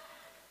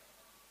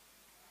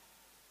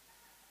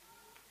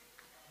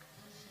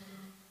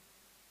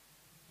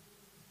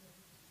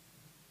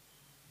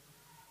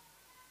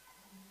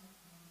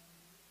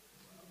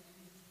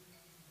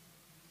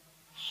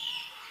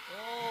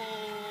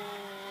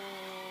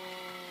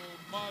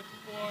 Match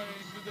point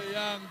to the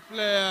young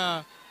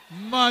player.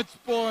 Match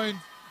point.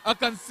 I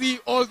can see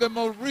all the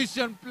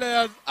Mauritian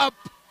players up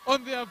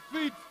on their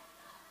feet,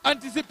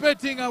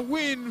 anticipating a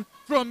win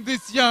from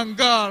this young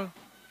girl.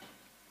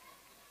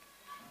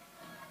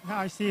 Yeah,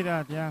 I see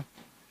that, yeah.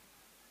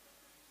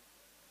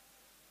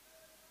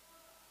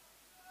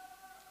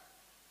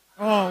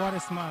 Oh, what a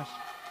smash.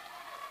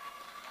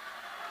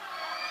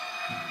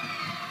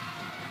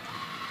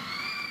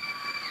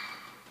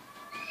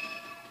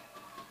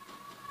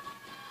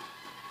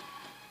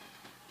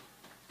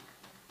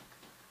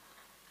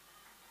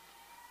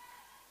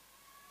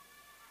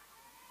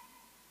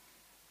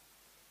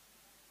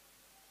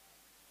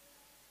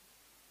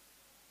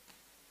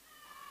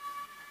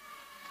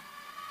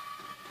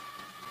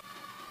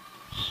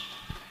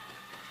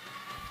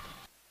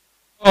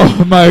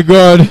 Oh my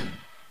God.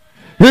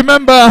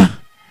 Remember,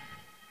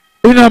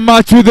 in a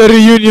match with the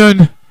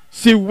reunion,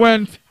 she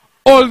went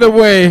all the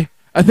way.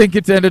 I think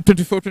it ended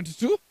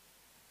 24-22.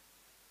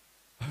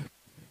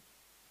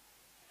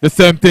 The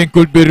same thing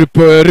could be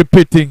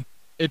repeating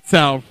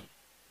itself.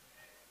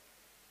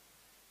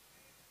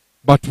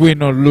 But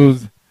win or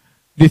lose,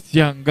 this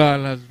young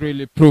girl has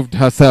really proved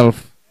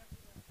herself.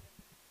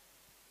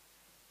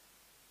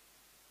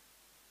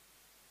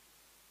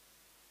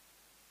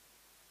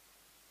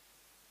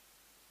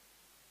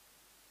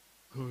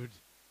 Good.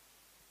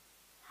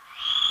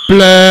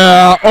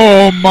 Player,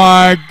 oh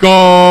my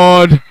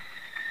God.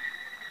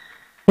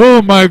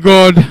 Oh my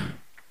God.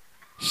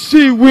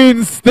 She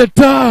wins the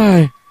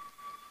tie.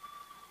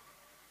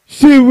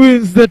 She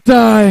wins the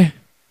tie.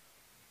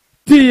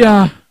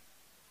 Tia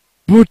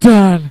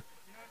Bhutan.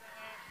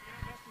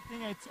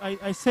 That's the thing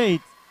I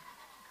said.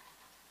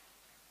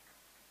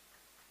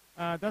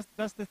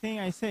 That's the thing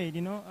I said,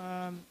 you know.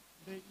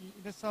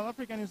 The South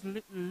African is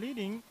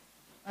leading,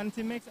 and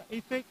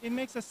it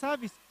makes a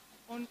service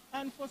on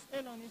unforced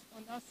error on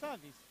our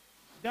service.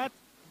 That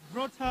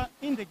brought her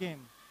in the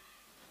game,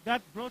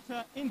 that brought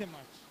her in the match?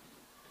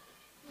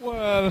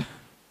 Well,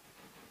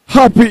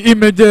 happy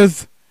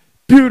images,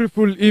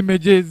 beautiful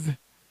images.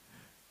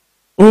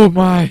 Oh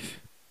my,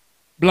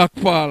 Black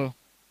Pearl,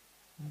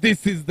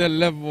 this is the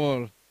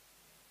level.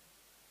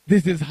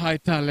 This is high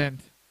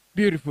talent,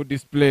 beautiful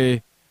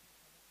display.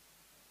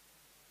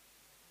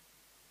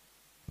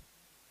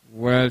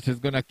 Well, she's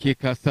gonna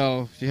kick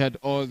herself. She had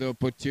all the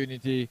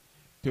opportunity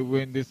to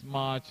win this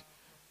match.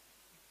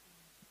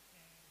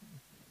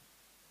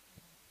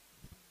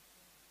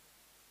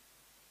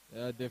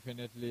 Yeah,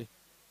 definitely.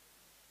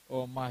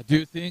 Oh my, do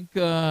you think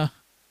South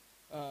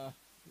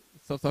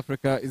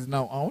Africa is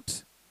now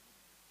out?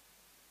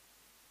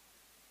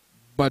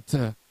 But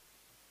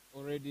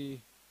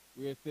already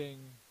we are saying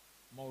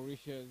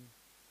Mauritius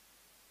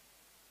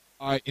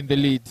are in the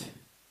lead.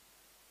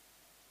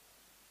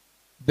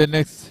 The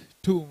next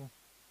two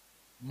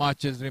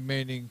matches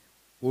remaining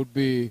would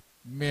be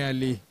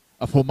merely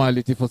a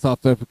formality for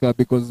South Africa,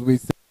 because we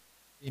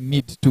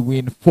need to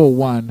win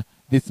 4-1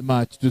 this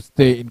match to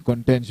stay in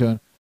contention.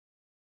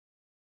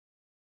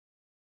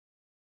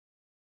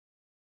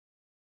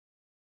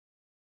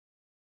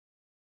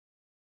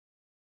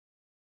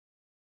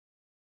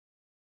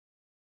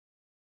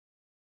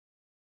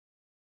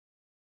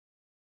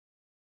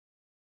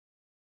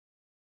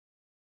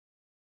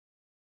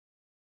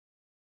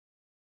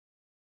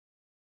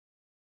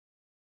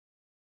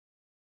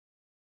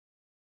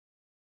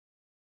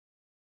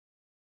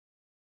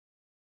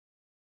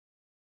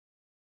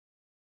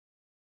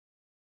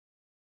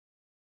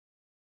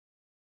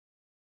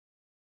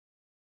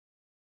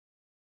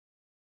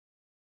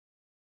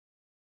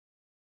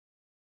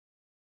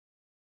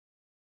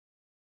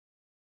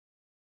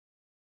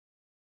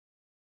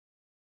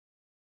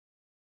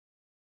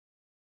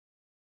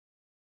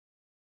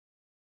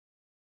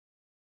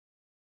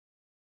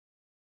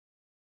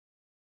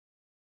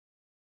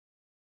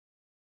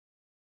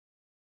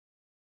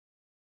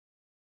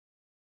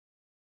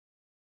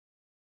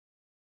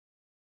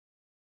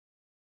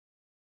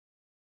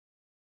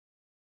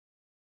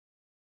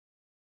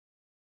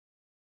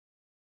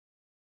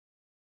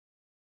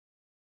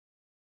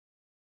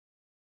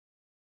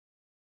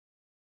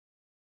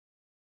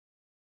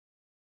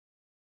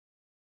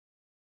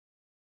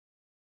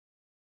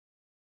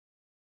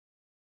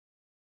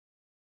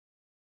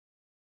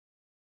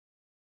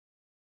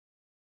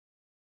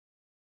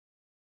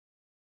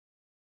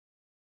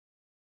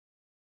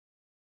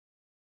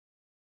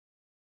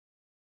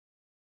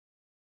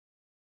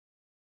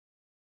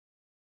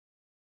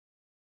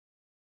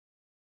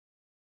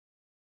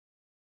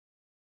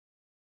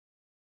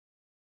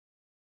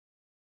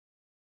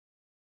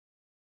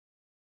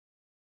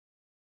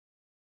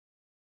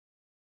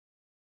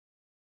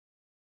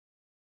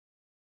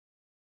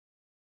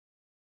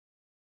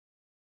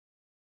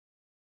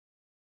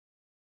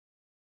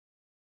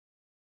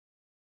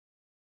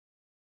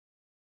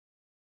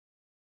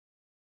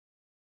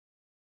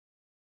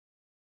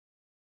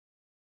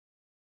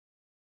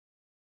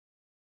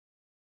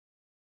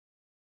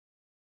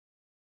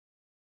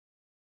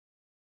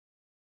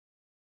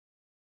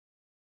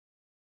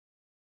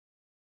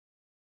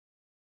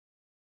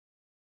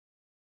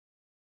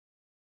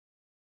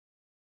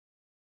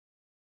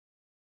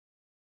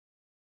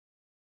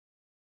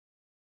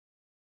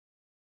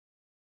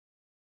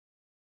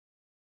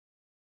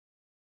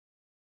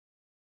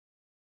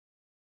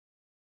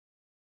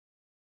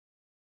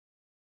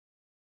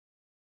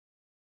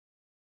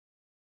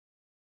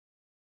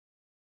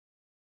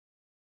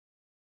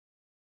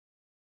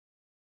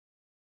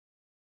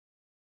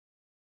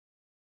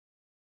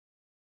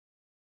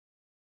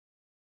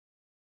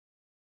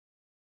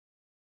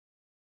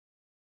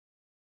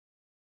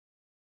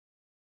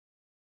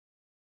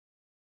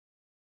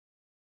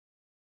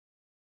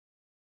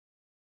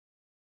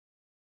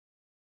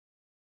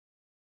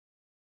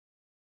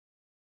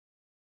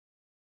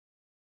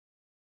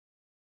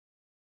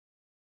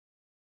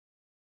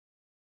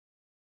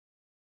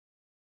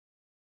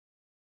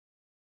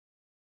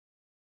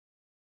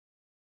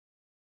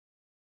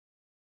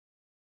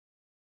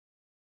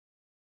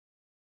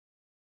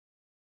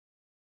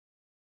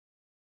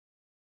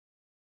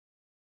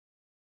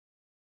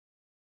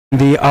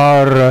 They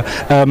are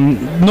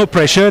no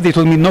pressure. They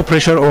told me no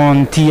pressure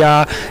on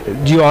Tia.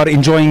 You are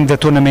enjoying the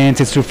tournament.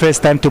 It's your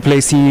first time to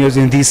play seniors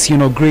in this,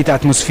 great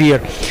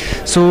atmosphere.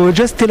 So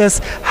just tell us,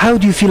 how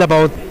do you feel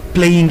about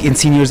playing in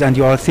seniors? And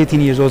you are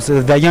 13 years old,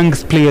 the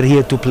youngest player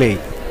here to play.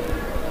 Well,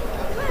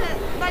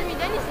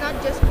 badminton is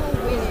not just for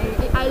winning.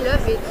 I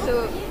love it,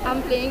 so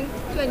I'm playing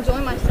to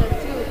enjoy myself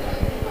too.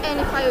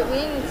 And if I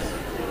win, it's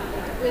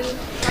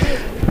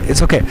amazing.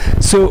 It's okay.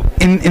 So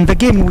in the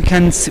game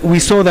we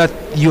saw that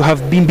you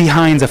have been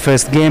behind the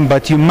first game,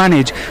 but you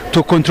managed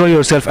to control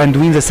yourself and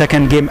win the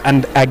second game,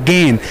 and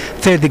again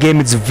third game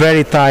it's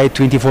very tight,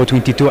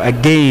 24-22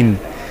 again.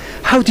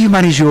 How do you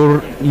manage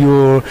your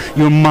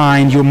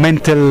mind, your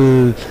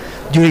mental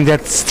during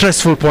that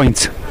stressful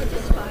point? I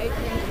just fight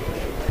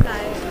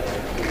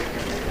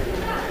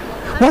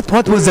and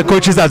What was the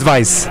coach's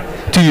advice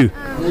to you?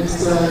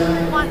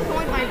 what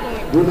point am I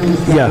going?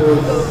 Yeah.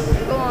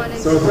 go on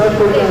and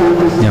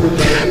play.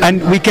 Yeah.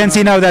 And we can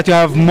see now that you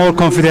have more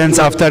confidence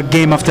after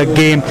game.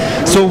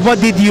 So what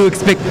did you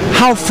expect?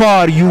 How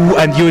far you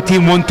and your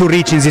team want to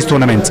reach in this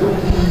tournament?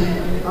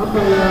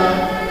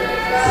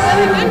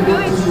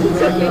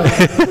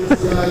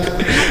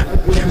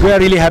 We are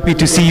really happy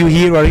to see you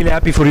here. We are really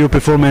happy for your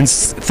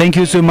performance. Thank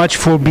you so much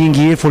for being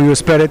here, for your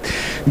spirit.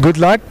 Good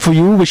luck for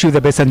you. Wish you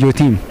the best and your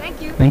team.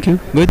 Thank you. Thank you.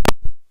 Good.